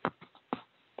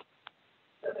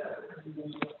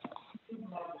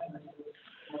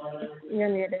 You're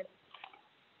muted.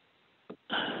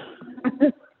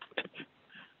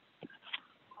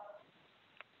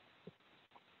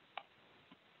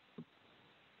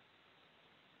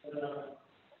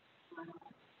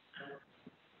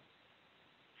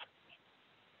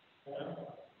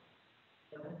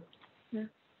 Yeah.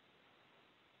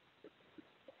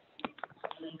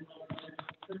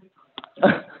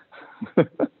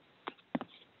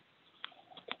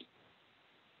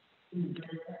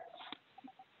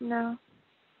 No.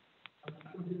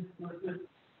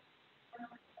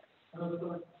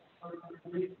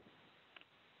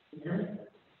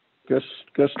 Go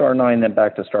star 9, then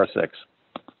back to star 6.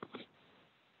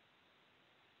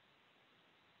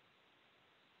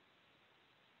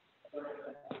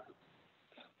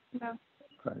 No.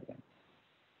 Try it again.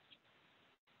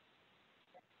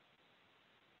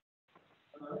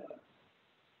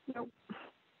 Nope.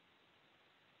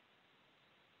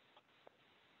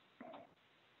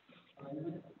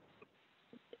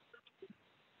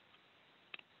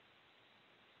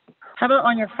 How about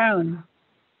on your phone?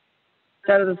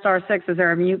 Instead of the star 6, is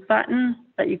there a mute button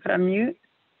that you could unmute?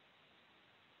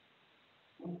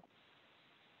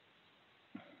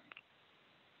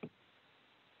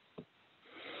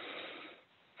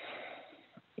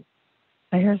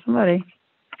 I hear somebody.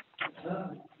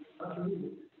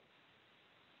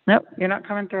 Nope, you're not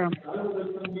coming through.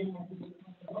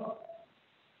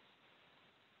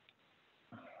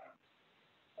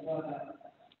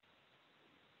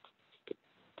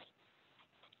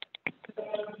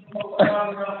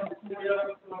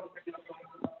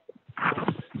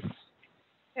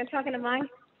 You're talking to Mike?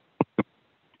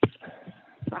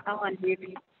 I'll unmute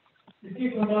you.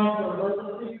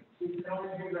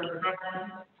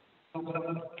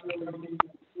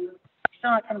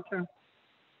 Still not coming through.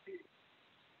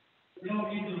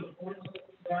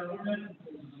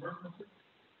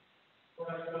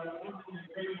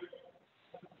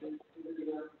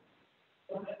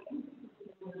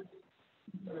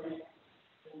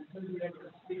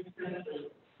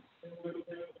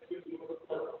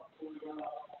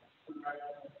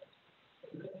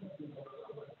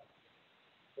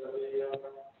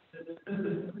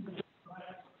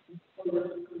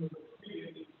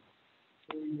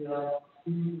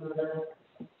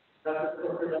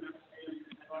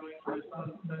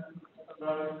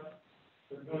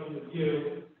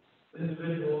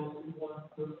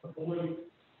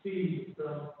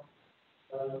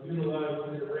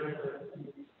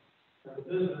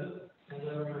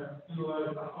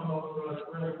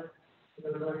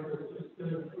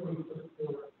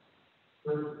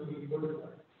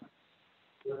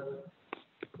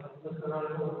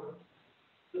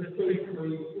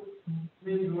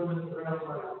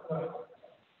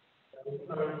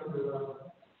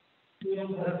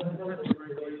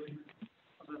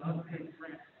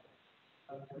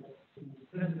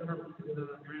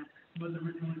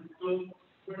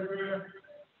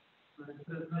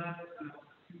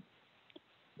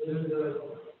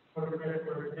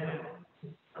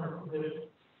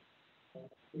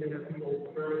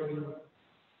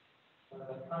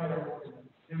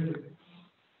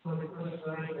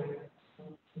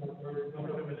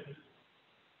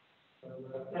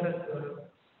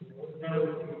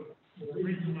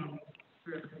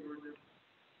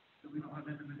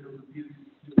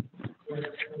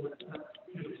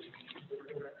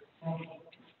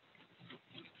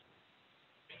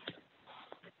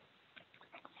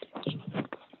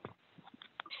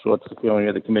 So what's the feeling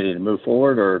of the committee, to move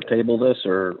forward or table this,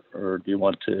 or do you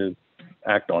want to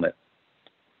act on it?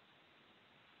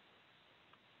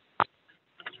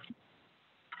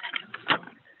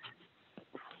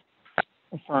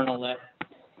 Fernal,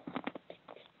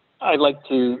 I'd like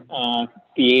to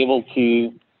be able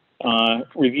to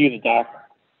review the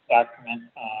document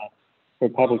for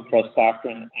public trust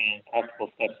doctrine and practical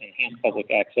steps to enhance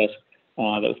public access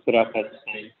that was put up by the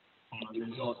state.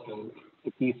 There's also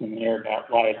a piece in there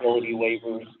about liability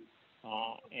waivers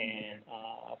and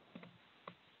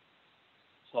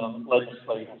some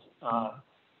legislative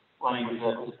language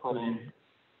that was put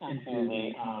into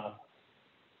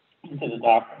the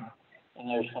document. And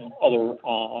there's some other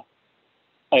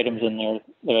items in there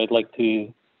that I'd like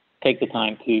to take the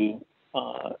time to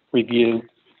review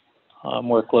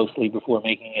more closely before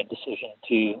making a decision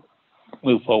to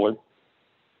move forward.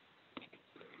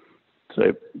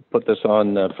 So put this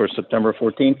on for September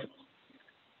 14th?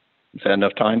 Is that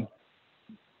enough time?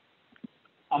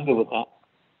 I'm good with that.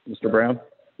 Mr. Brown?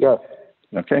 Yes.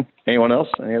 Okay. Anyone else?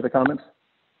 Any other comments?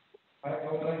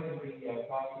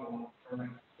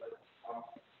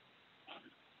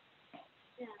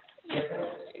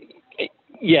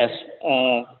 Yes,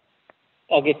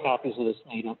 I'll get copies of this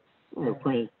made up or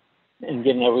printed and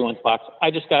get in everyone's box.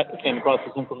 I just came across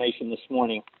this information this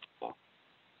morning. So.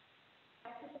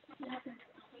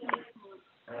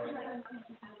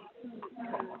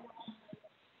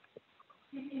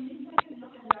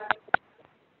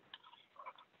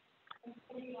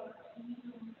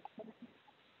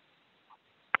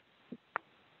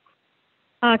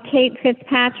 Kate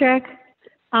Fitzpatrick.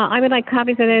 I would like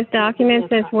copies of those documents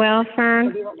as well,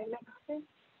 Fern.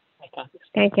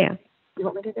 Thank you. You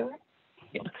want me to do it?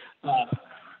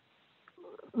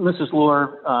 Mrs.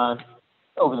 Lohr,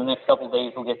 over the next couple of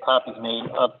days, we'll get copies made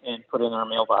up and put in our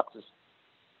mailboxes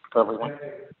for everyone.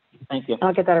 Thank you.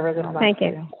 I'll get that original back. Thank to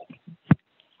you.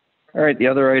 All right, the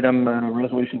other item,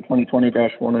 Resolution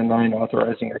 2020-109,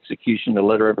 authorizing execution of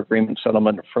letter of agreement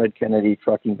settlement of Fred Kennedy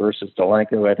Trucking versus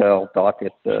Delanco et al.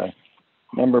 Docket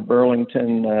number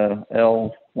Burlington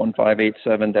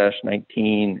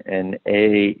L1587-19 and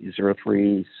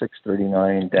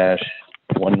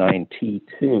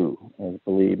A03639-19T2. I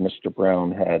believe Mr.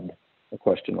 Brown had a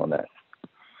question on that.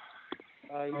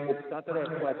 It's not that I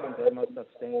have questions. I must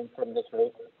abstain from this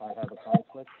vote. I have a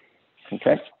conflict.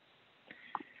 Okay.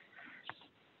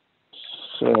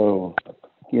 So,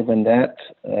 given that,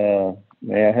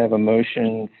 may I have a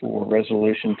motion for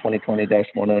Resolution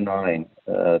 2020-109,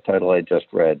 title I just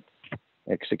read,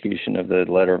 execution of the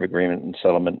letter of agreement and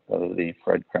settlement of the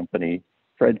Fred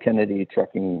Kennedy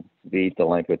Trucking v.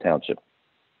 Delanco Township,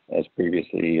 as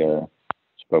previously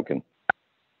spoken.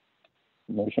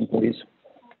 Motion, please.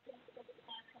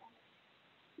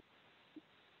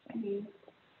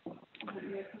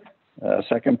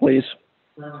 Second, please.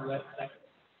 All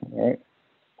right.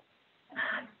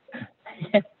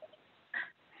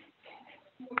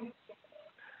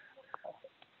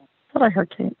 Thought I heard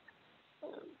Kate.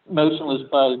 Motion was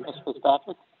by Ms.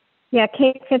 Fitzpatrick. Yeah,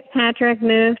 Kate Fitzpatrick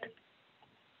moved.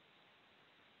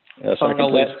 Second,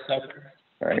 please.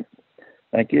 All right.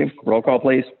 Thank you. Roll call,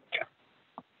 please.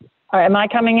 All right, am I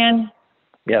coming in?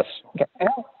 Yes. Okay.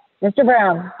 Mr.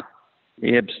 Brown?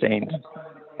 He abstained.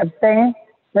 Abstain?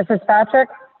 Mrs. Patrick?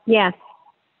 Yes.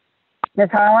 Ms.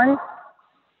 Holland?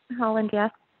 Holland,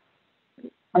 yes.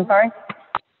 I'm sorry?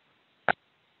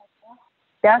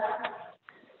 Yes?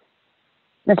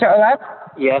 Mr. Olet?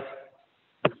 Yes.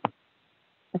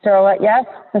 Mr. Olet, yes.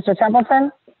 Mr.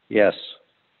 Templeton? Yes.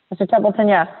 Mr. Templeton,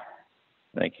 yes.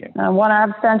 Thank you. One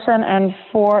abstention and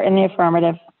 4 in the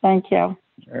affirmative. Thank you. All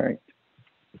right.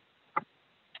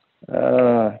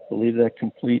 I believe that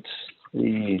completes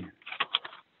the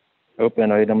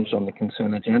open items on the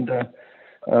consent agenda.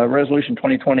 Resolution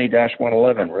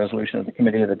 2020-111, resolution of the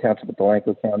Committee of the Township of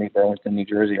Delanco County, Burlington, New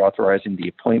Jersey, authorizing the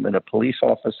appointment of police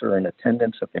officer in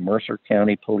attendance at the Mercer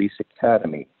County Police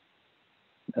Academy.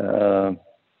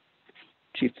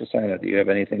 Chief Desana, do you have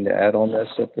anything to add on this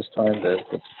at this time? The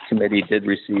committee did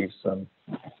receive some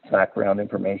background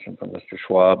information from Mr.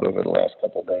 Schwab over the last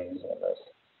couple of days on this.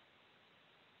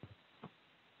 I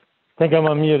think I'm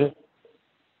unmuted.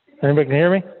 Anybody can hear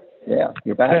me? Yeah,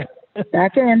 you're back.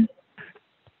 Back in.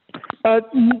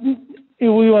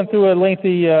 We went through a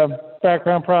lengthy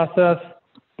background process,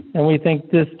 and we think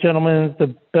this gentleman is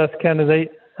the best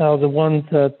candidate out of the ones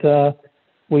that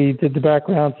we did the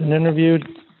backgrounds and interviewed.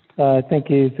 I think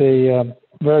he's a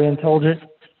very intelligent,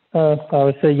 I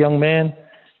would say, young man,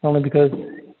 only because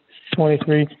he's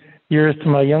 23 years to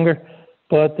my younger.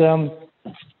 But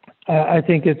I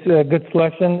think it's a good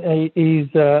selection.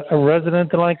 He's a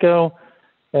resident of Delanco,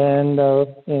 and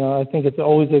I think it's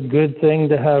always a good thing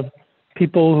to have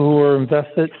people who are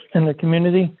invested in the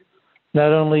community,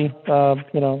 not only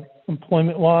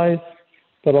employment-wise,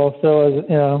 but also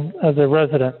as a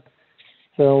resident.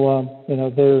 So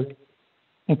they're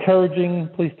encouraging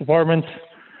police departments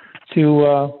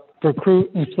to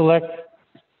recruit and select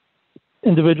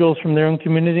individuals from their own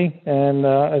community, and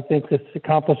I think this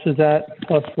accomplishes that.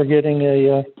 Plus, we're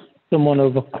getting someone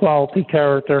of a quality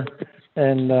character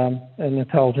and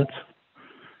intelligence.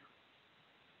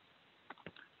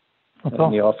 That's all.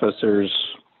 And the officer's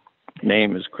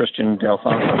name is Christian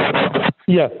Delfonso?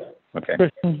 Yes. Okay.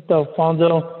 Christian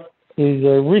Delfonso. He's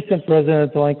a recent resident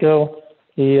of Delanco.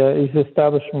 He's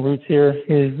established some roots here.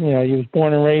 He was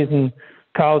born and raised in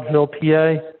Collegeville,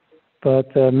 PA,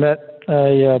 but met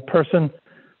a person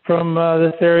from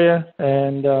this area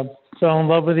and fell in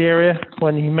love with the area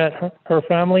when he met her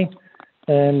family,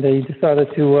 and he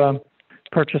decided to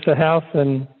purchase a house,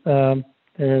 and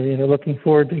they're looking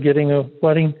forward to getting a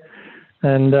wedding.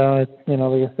 And like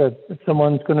I said, if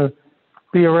someone's going to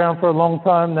be around for a long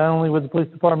time, not only with the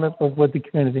police department but with the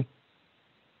community.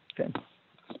 Okay.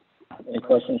 Any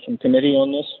questions from committee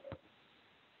on this?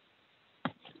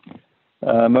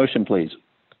 Motion, please,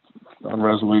 on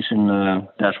resolution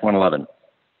dash 111.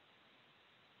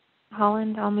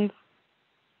 Holland, I'll move.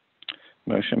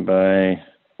 Motion by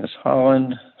Ms.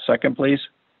 Holland. Second, please.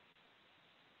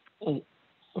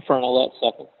 Fernalette,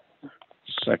 second.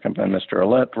 Second by Mr.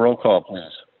 Olet. Roll call, please.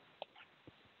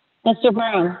 Mr.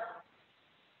 Brown?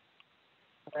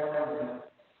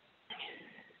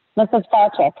 Mrs.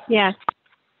 Patrick? Yes.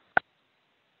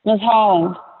 Ms.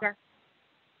 Holland? Yes.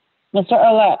 Mr.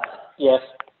 Olet? Yes.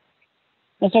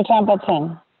 Mr.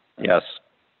 Templeton? Yes.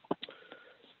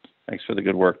 Thanks for the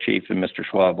good work, Chief, and Mr.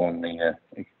 Schwab on the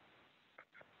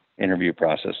interview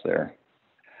process there.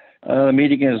 The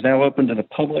meeting is now open to the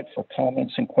public for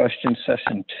comments and questions,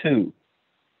 session 2.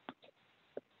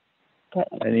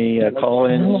 Any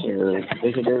call-ins or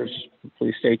visitors?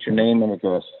 Please state your name and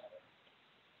address.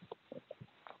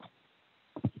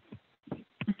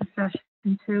 This is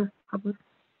session 2, public.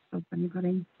 So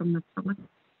anybody from the public?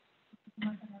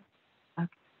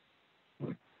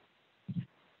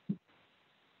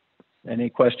 Any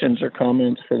questions or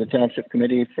comments for the Township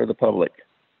Committee for the public,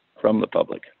 from the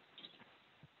public?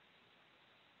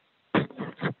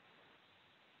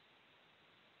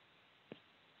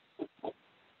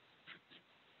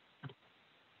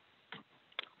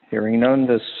 Hearing none,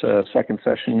 this second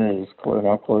session is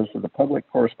now closed to the public.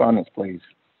 Correspondence, please.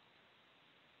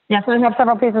 Yes, we have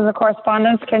several pieces of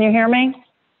correspondence. Can you hear me?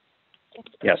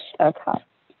 Yes. Okay.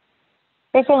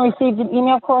 Recently received an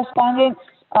email correspondence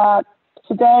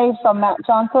today from Matt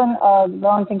Johnson of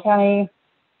Wellington County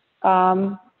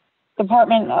Parks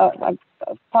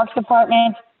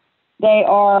Department. They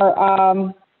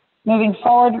are moving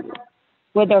forward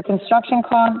with their construction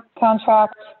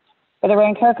contract for the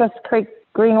Rancocas Creek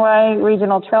Greenway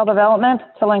Regional Trail Development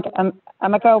to link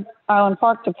Amoco Island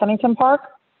Park to Pennington Park.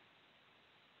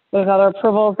 There's other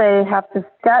approvals they have to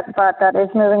get, but that is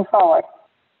moving forward.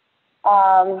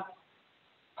 What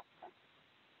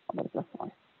is this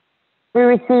one? We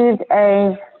received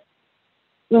a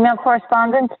email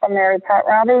correspondence from Mary Pat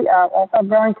Robbie, also of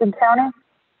Burlington County,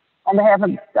 on behalf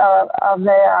of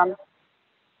the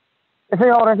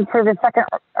freeholders approved a second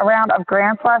round of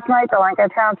grants last night. Delanco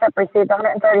Township received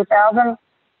 $130,000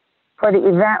 for the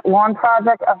Event 1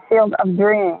 project of Field of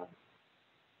Dreams.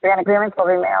 Grant agreements will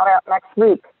be mailed out next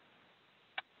week.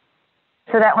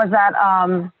 So that was that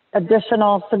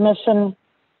additional submission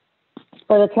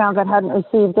for the towns that hadn't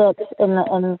received it in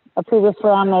a previous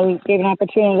round. They gave an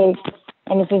opportunity,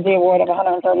 and this is the award of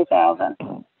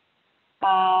 $130,000.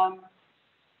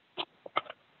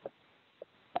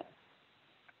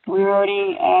 We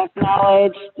already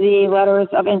acknowledged the letters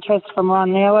of interest from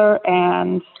Ron Naylor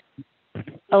and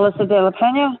Alyssa De La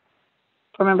Pena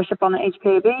for membership on the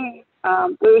HPAB.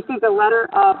 We received a letter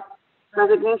of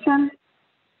resignation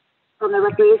from the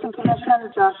Recreation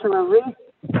Commission, Joshua Reese,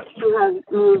 who has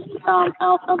moved out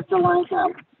of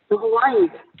Delanco to Hawaii.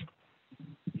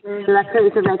 So that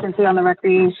creates a vacancy on the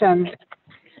Recreation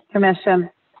Commission.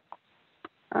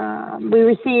 We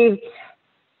received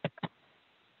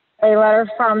a letter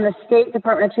from the State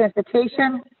Department of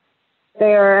Transportation.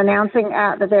 They are announcing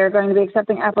that they are going to be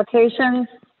accepting applications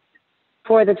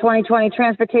for the 2020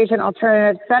 Transportation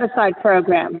Alternative Set-Aside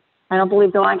Program. I don't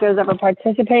believe Delanco has ever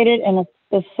participated in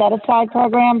this set-aside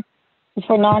program. It's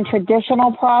for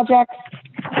non-traditional projects,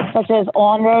 such as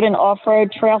on-road and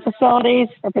off-road trail facilities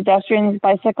for pedestrians,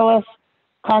 bicyclists,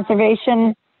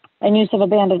 conservation and use of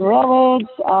abandoned railroads,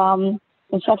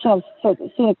 construction of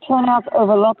scenic turnouts,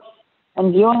 overlooks,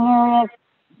 and viewing areas.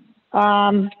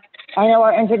 I know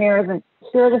our engineer isn't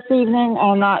here this evening.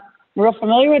 I'm not real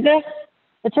familiar with this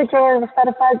particular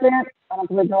set-aside grant. I don't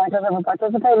believe Delanco's ever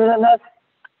participated in this.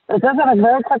 But it does have a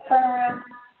very quick turnaround,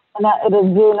 and that it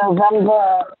is due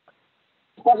November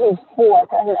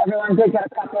 24th, and everyone did get a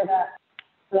copy of that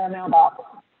in their mailbox.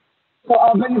 So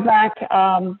I'll bring it back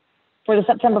for the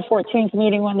September 14th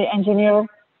meeting when the engineer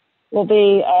will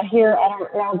be here. I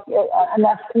don't know, and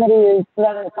that committee is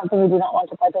something we do not want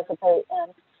to participate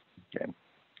in. Okay.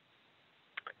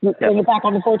 Bring it back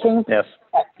on the 14th? Yes.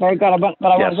 Very good, but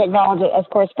I want to acknowledge it as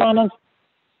correspondence.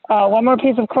 One more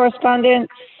piece of correspondence.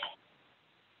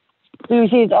 We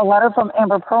received a letter from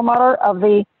Amber Perlmutter of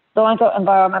the Delanco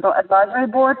Environmental Advisory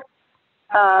Board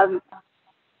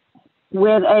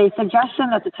with a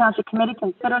suggestion that the Township Committee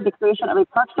consider the creation of a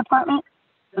Parks Department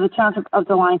for the Township of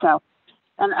Delanco.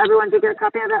 And everyone did get a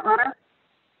copy of that letter?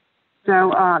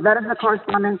 So that is the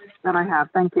correspondence that I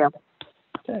have. Thank you.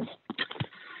 Okay.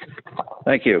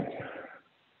 Thank you.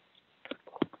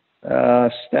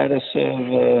 Status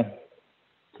of,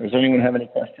 does anyone have any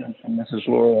questions from Mrs.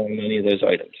 Laura on any of those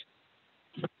items?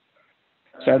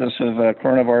 Status of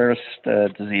coronavirus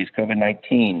disease,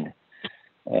 COVID-19.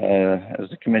 As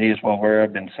the committee is well aware,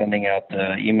 I've been sending out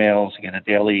emails, get a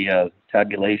daily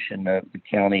tabulation of the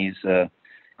county's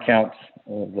counts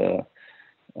of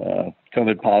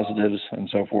COVID positives and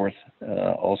so forth.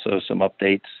 Also some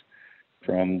updates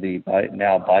from the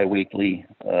now bi-weekly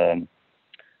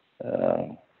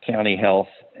county health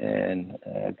and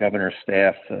governor's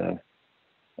staff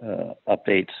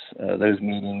updates. Those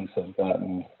meetings have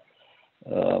gotten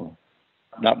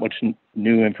not much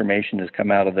new information has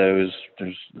come out of those.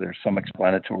 There's some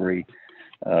explanatory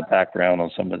background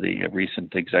on some of the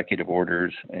recent executive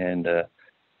orders, and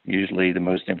usually the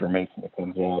most information that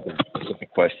comes out is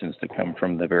specific questions that come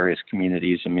from the various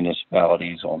communities and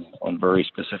municipalities on very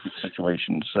specific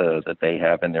situations that they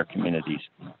have in their communities.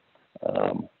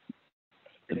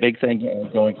 The big thing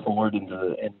going forward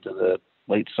into the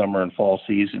late summer and fall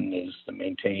season is to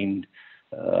maintain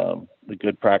the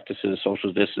good practices,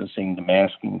 social distancing, the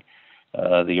masking,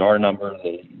 the R number,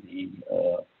 the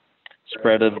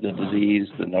spread of the disease.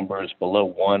 The number is below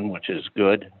 1, which is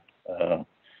good,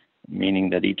 meaning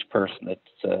that each person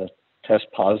that tests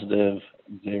positive,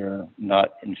 they're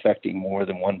not infecting more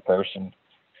than one person,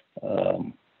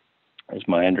 is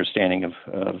my understanding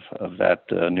of that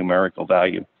numerical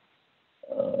value.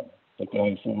 But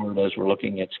going forward, as we're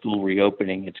looking at school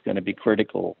reopening, it's going to be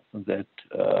critical that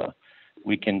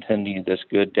we continue this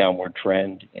good downward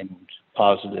trend in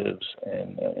positives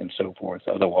and so forth.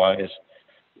 Otherwise,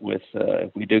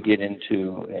 if we do get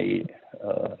into a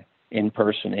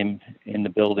in-person, in the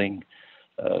building,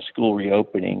 school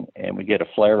reopening, and we get a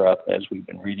flare-up, as we've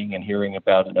been reading and hearing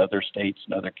about in other states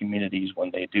and other communities when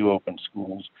they do open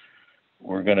schools,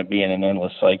 we're going to be in an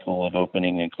endless cycle of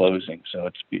opening and closing. So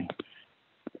it's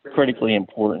critically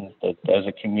important that as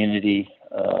a community,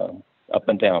 up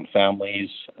and down, families,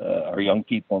 our young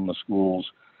people in the schools,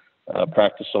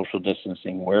 practice social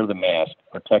distancing, wear the mask,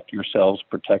 protect yourselves,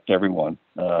 protect everyone,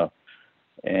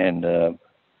 and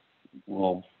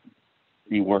we'll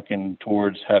be working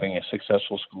towards having a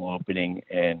successful school opening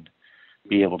and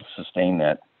be able to sustain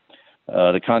that.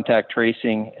 The contact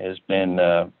tracing has been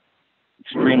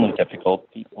extremely difficult.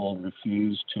 People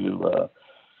refuse to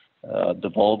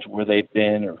divulge where they've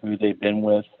been or who they've been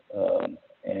with,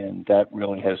 and that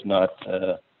really has not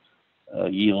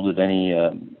yielded any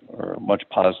or much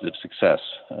positive success,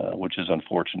 which is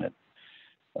unfortunate.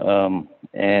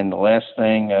 And the last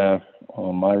thing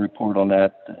on my report on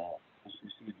that, I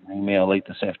received an email late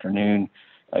this afternoon.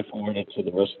 I forwarded it to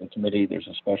the rest of the committee. There's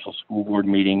a special school board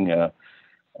meeting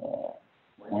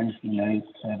Wednesday night,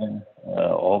 7.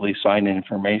 All the sign-in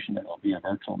information. It'll be a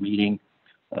virtual meeting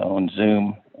on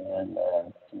Zoom and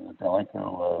the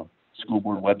Delanco school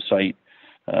board website,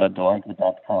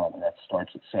 delanco.com. And that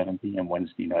starts at 7 p.m.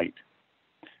 Wednesday night.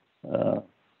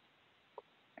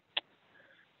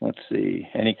 Let's see.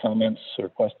 Any comments or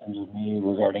questions of me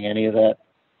regarding any of that?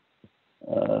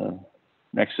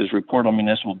 Next is report on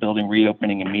municipal building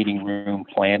reopening and meeting room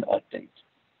plan update.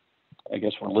 I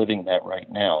guess we're living that right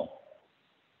now.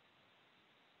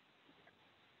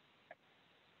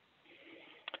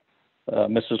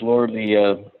 Mrs. Lord,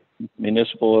 the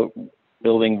municipal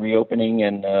building reopening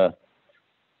and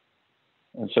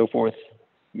so forth,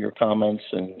 your comments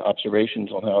and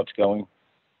observations on how it's going?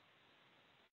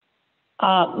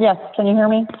 Yes, can you hear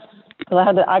me?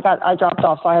 Because I dropped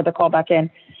off, so I had to call back in.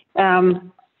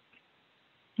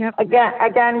 Yep.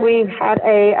 Again, we've had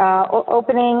a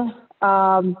opening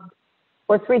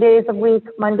for 3 days a week,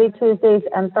 Monday, Tuesdays,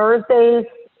 and Thursdays.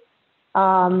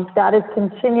 That is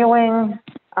continuing.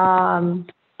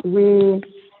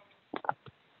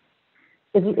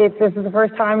 If this is the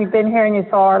first time you've been here and you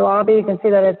saw our lobby, you can see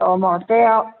that it's all marked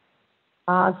out,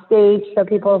 staged, so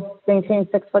people maintain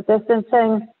 6-foot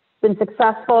distancing. Been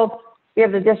successful. We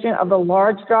have the addition of the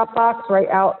large drop box right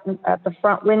out at the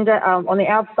front window, on the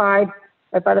outside,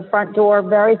 right by the front door.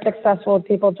 Very successful with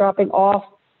people dropping off.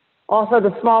 Also,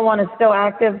 the small one is still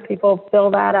active. People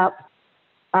fill that up.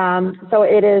 So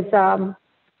it is,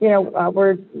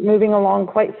 we're moving along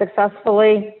quite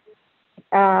successfully.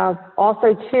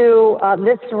 Also, too,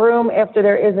 this room, after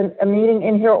there is a meeting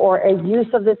in here or a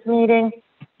use of this meeting,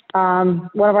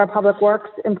 one of our public works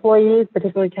employees,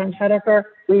 particularly Ken Schedecker,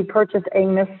 we purchased a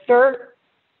mister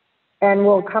and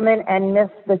will come in and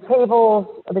mist the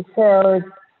tables, the chairs,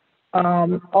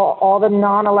 all the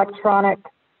non-electronic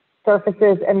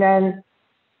surfaces, and then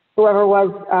whoever was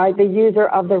the user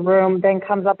of the room then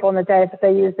comes up on the dais if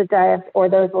they use the dais or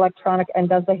those electronic and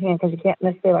does the hand, because you can't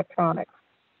miss the electronics.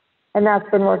 And that's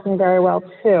been working very well,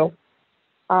 too.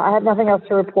 I have nothing else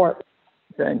to report.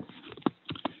 Okay.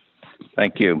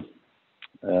 Thank you.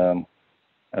 An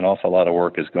awful lot of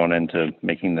work has gone into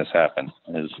making this happen,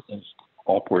 as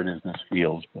awkward as this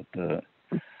feels, but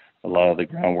lot of the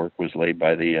groundwork was laid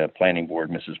by the planning board,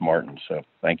 Mrs. Martin. So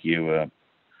thank you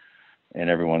and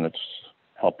everyone that's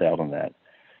helped out on that.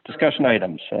 Discussion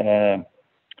items.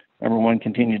 Number one,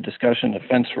 continued discussion of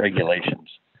fence regulations.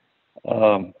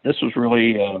 This was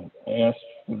really asked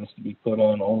for this to be put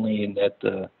on only in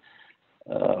that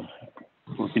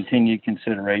for continued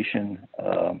consideration.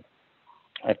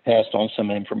 I've passed on some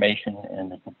information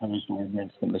and the proposed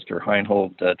ordinance that Mr.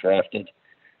 Heinhold drafted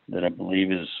that I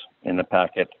believe is in the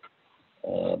packet.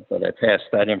 But I passed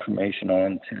that information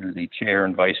on to the chair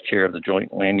and vice chair of the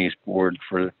Joint Land Use Board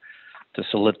to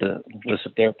solicit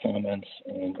their comments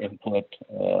and input,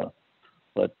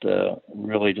 but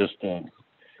really just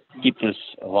keep this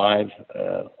alive.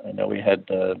 I know we had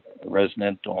a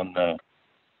resident on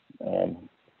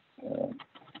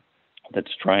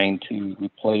that's trying to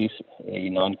replace a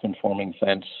non-conforming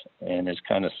fence and is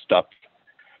kind of stuck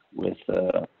with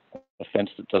a fence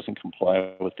that doesn't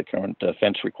comply with the current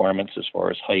fence requirements as far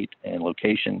as height and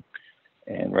location.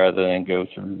 And rather than go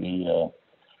through the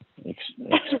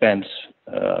expense,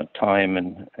 time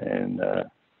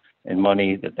and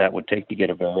money that would take to get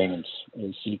a variance,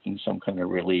 is seeking some kind of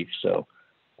relief. So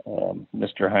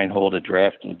Mr. Heinhold had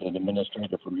drafted an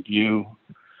administrative review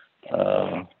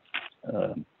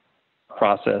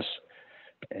process,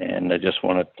 and I just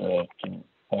wanted to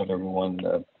have everyone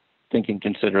think and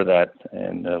consider that,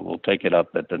 and we'll take it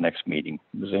up at the next meeting.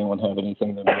 Does anyone have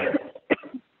anything to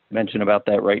mention about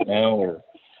that right now, or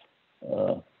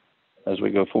as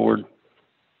we go forward?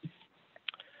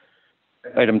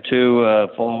 Item 2,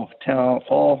 fall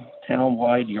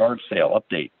town-wide yard sale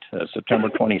update, September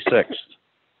 26th.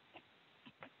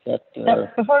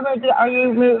 Before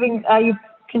we move, are you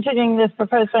continuing this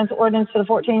proposed fence ordinance to the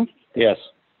 14th? Yes.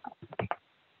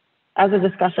 As a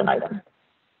discussion item?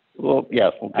 Well,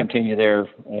 yes, we'll continue there,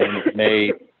 and it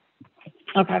may.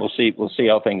 Okay. We'll see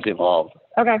how things evolve.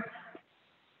 Okay.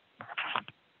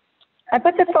 I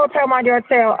put this fall town-wide yard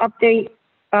sale update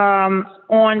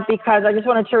on because I just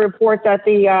wanted to report that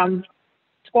the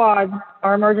squad,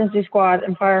 our emergency squad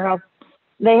and firehouse,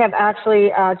 they have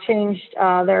actually changed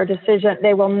their decision.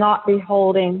 They will not be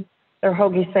holding their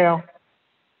hoagie sale.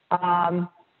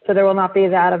 So there will not be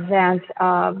that event.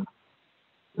 I'm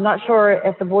not sure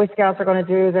if the Boy Scouts are going to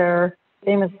do their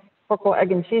famous pork,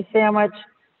 egg, and cheese sandwich.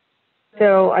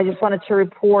 So I just wanted to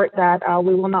report that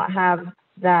we will not have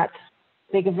that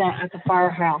big event at the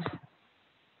firehouse.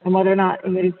 And whether or not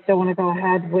you still want to go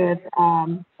ahead with,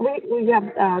 we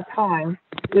have time.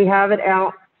 We have it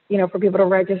out, for people to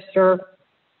register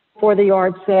for the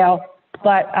yard sale.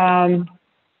 But,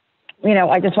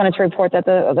 I just wanted to report that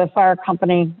the fire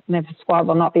company and the squad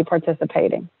will not be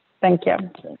participating. Thank you.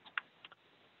 Okay.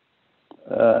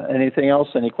 Anything else?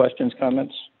 Any questions,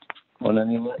 comments on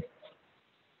any of that?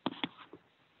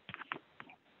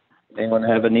 Anyone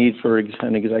have a need for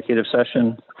an executive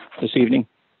session this evening?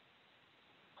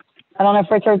 I don't know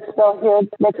if Richard's still here.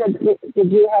 Richard,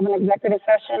 did you have an executive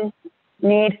session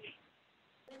need?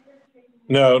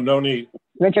 No need.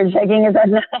 Richard shaking his head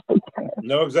no.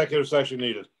 No executive session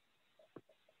needed.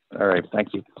 All right,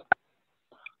 thank you.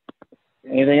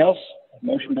 Anything else?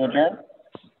 Motion to adjourn?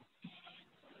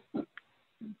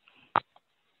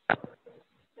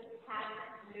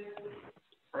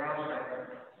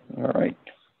 All right.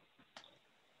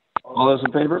 All those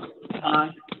in favor?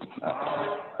 Aye.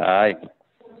 Aye.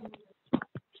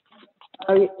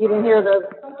 You didn't hear the...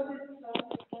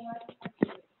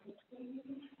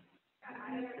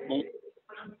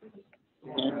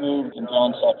 Moved and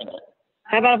John seconded.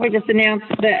 How about if we just announce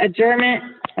the adjournment?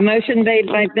 A motion made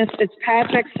by Ms.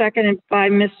 Fitzpatrick, seconded by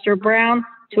Mr. Brown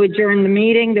to adjourn the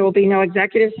meeting. There will be no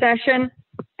executive session.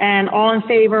 And all in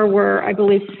favor were, I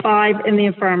believe, 5 in the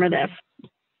affirmative.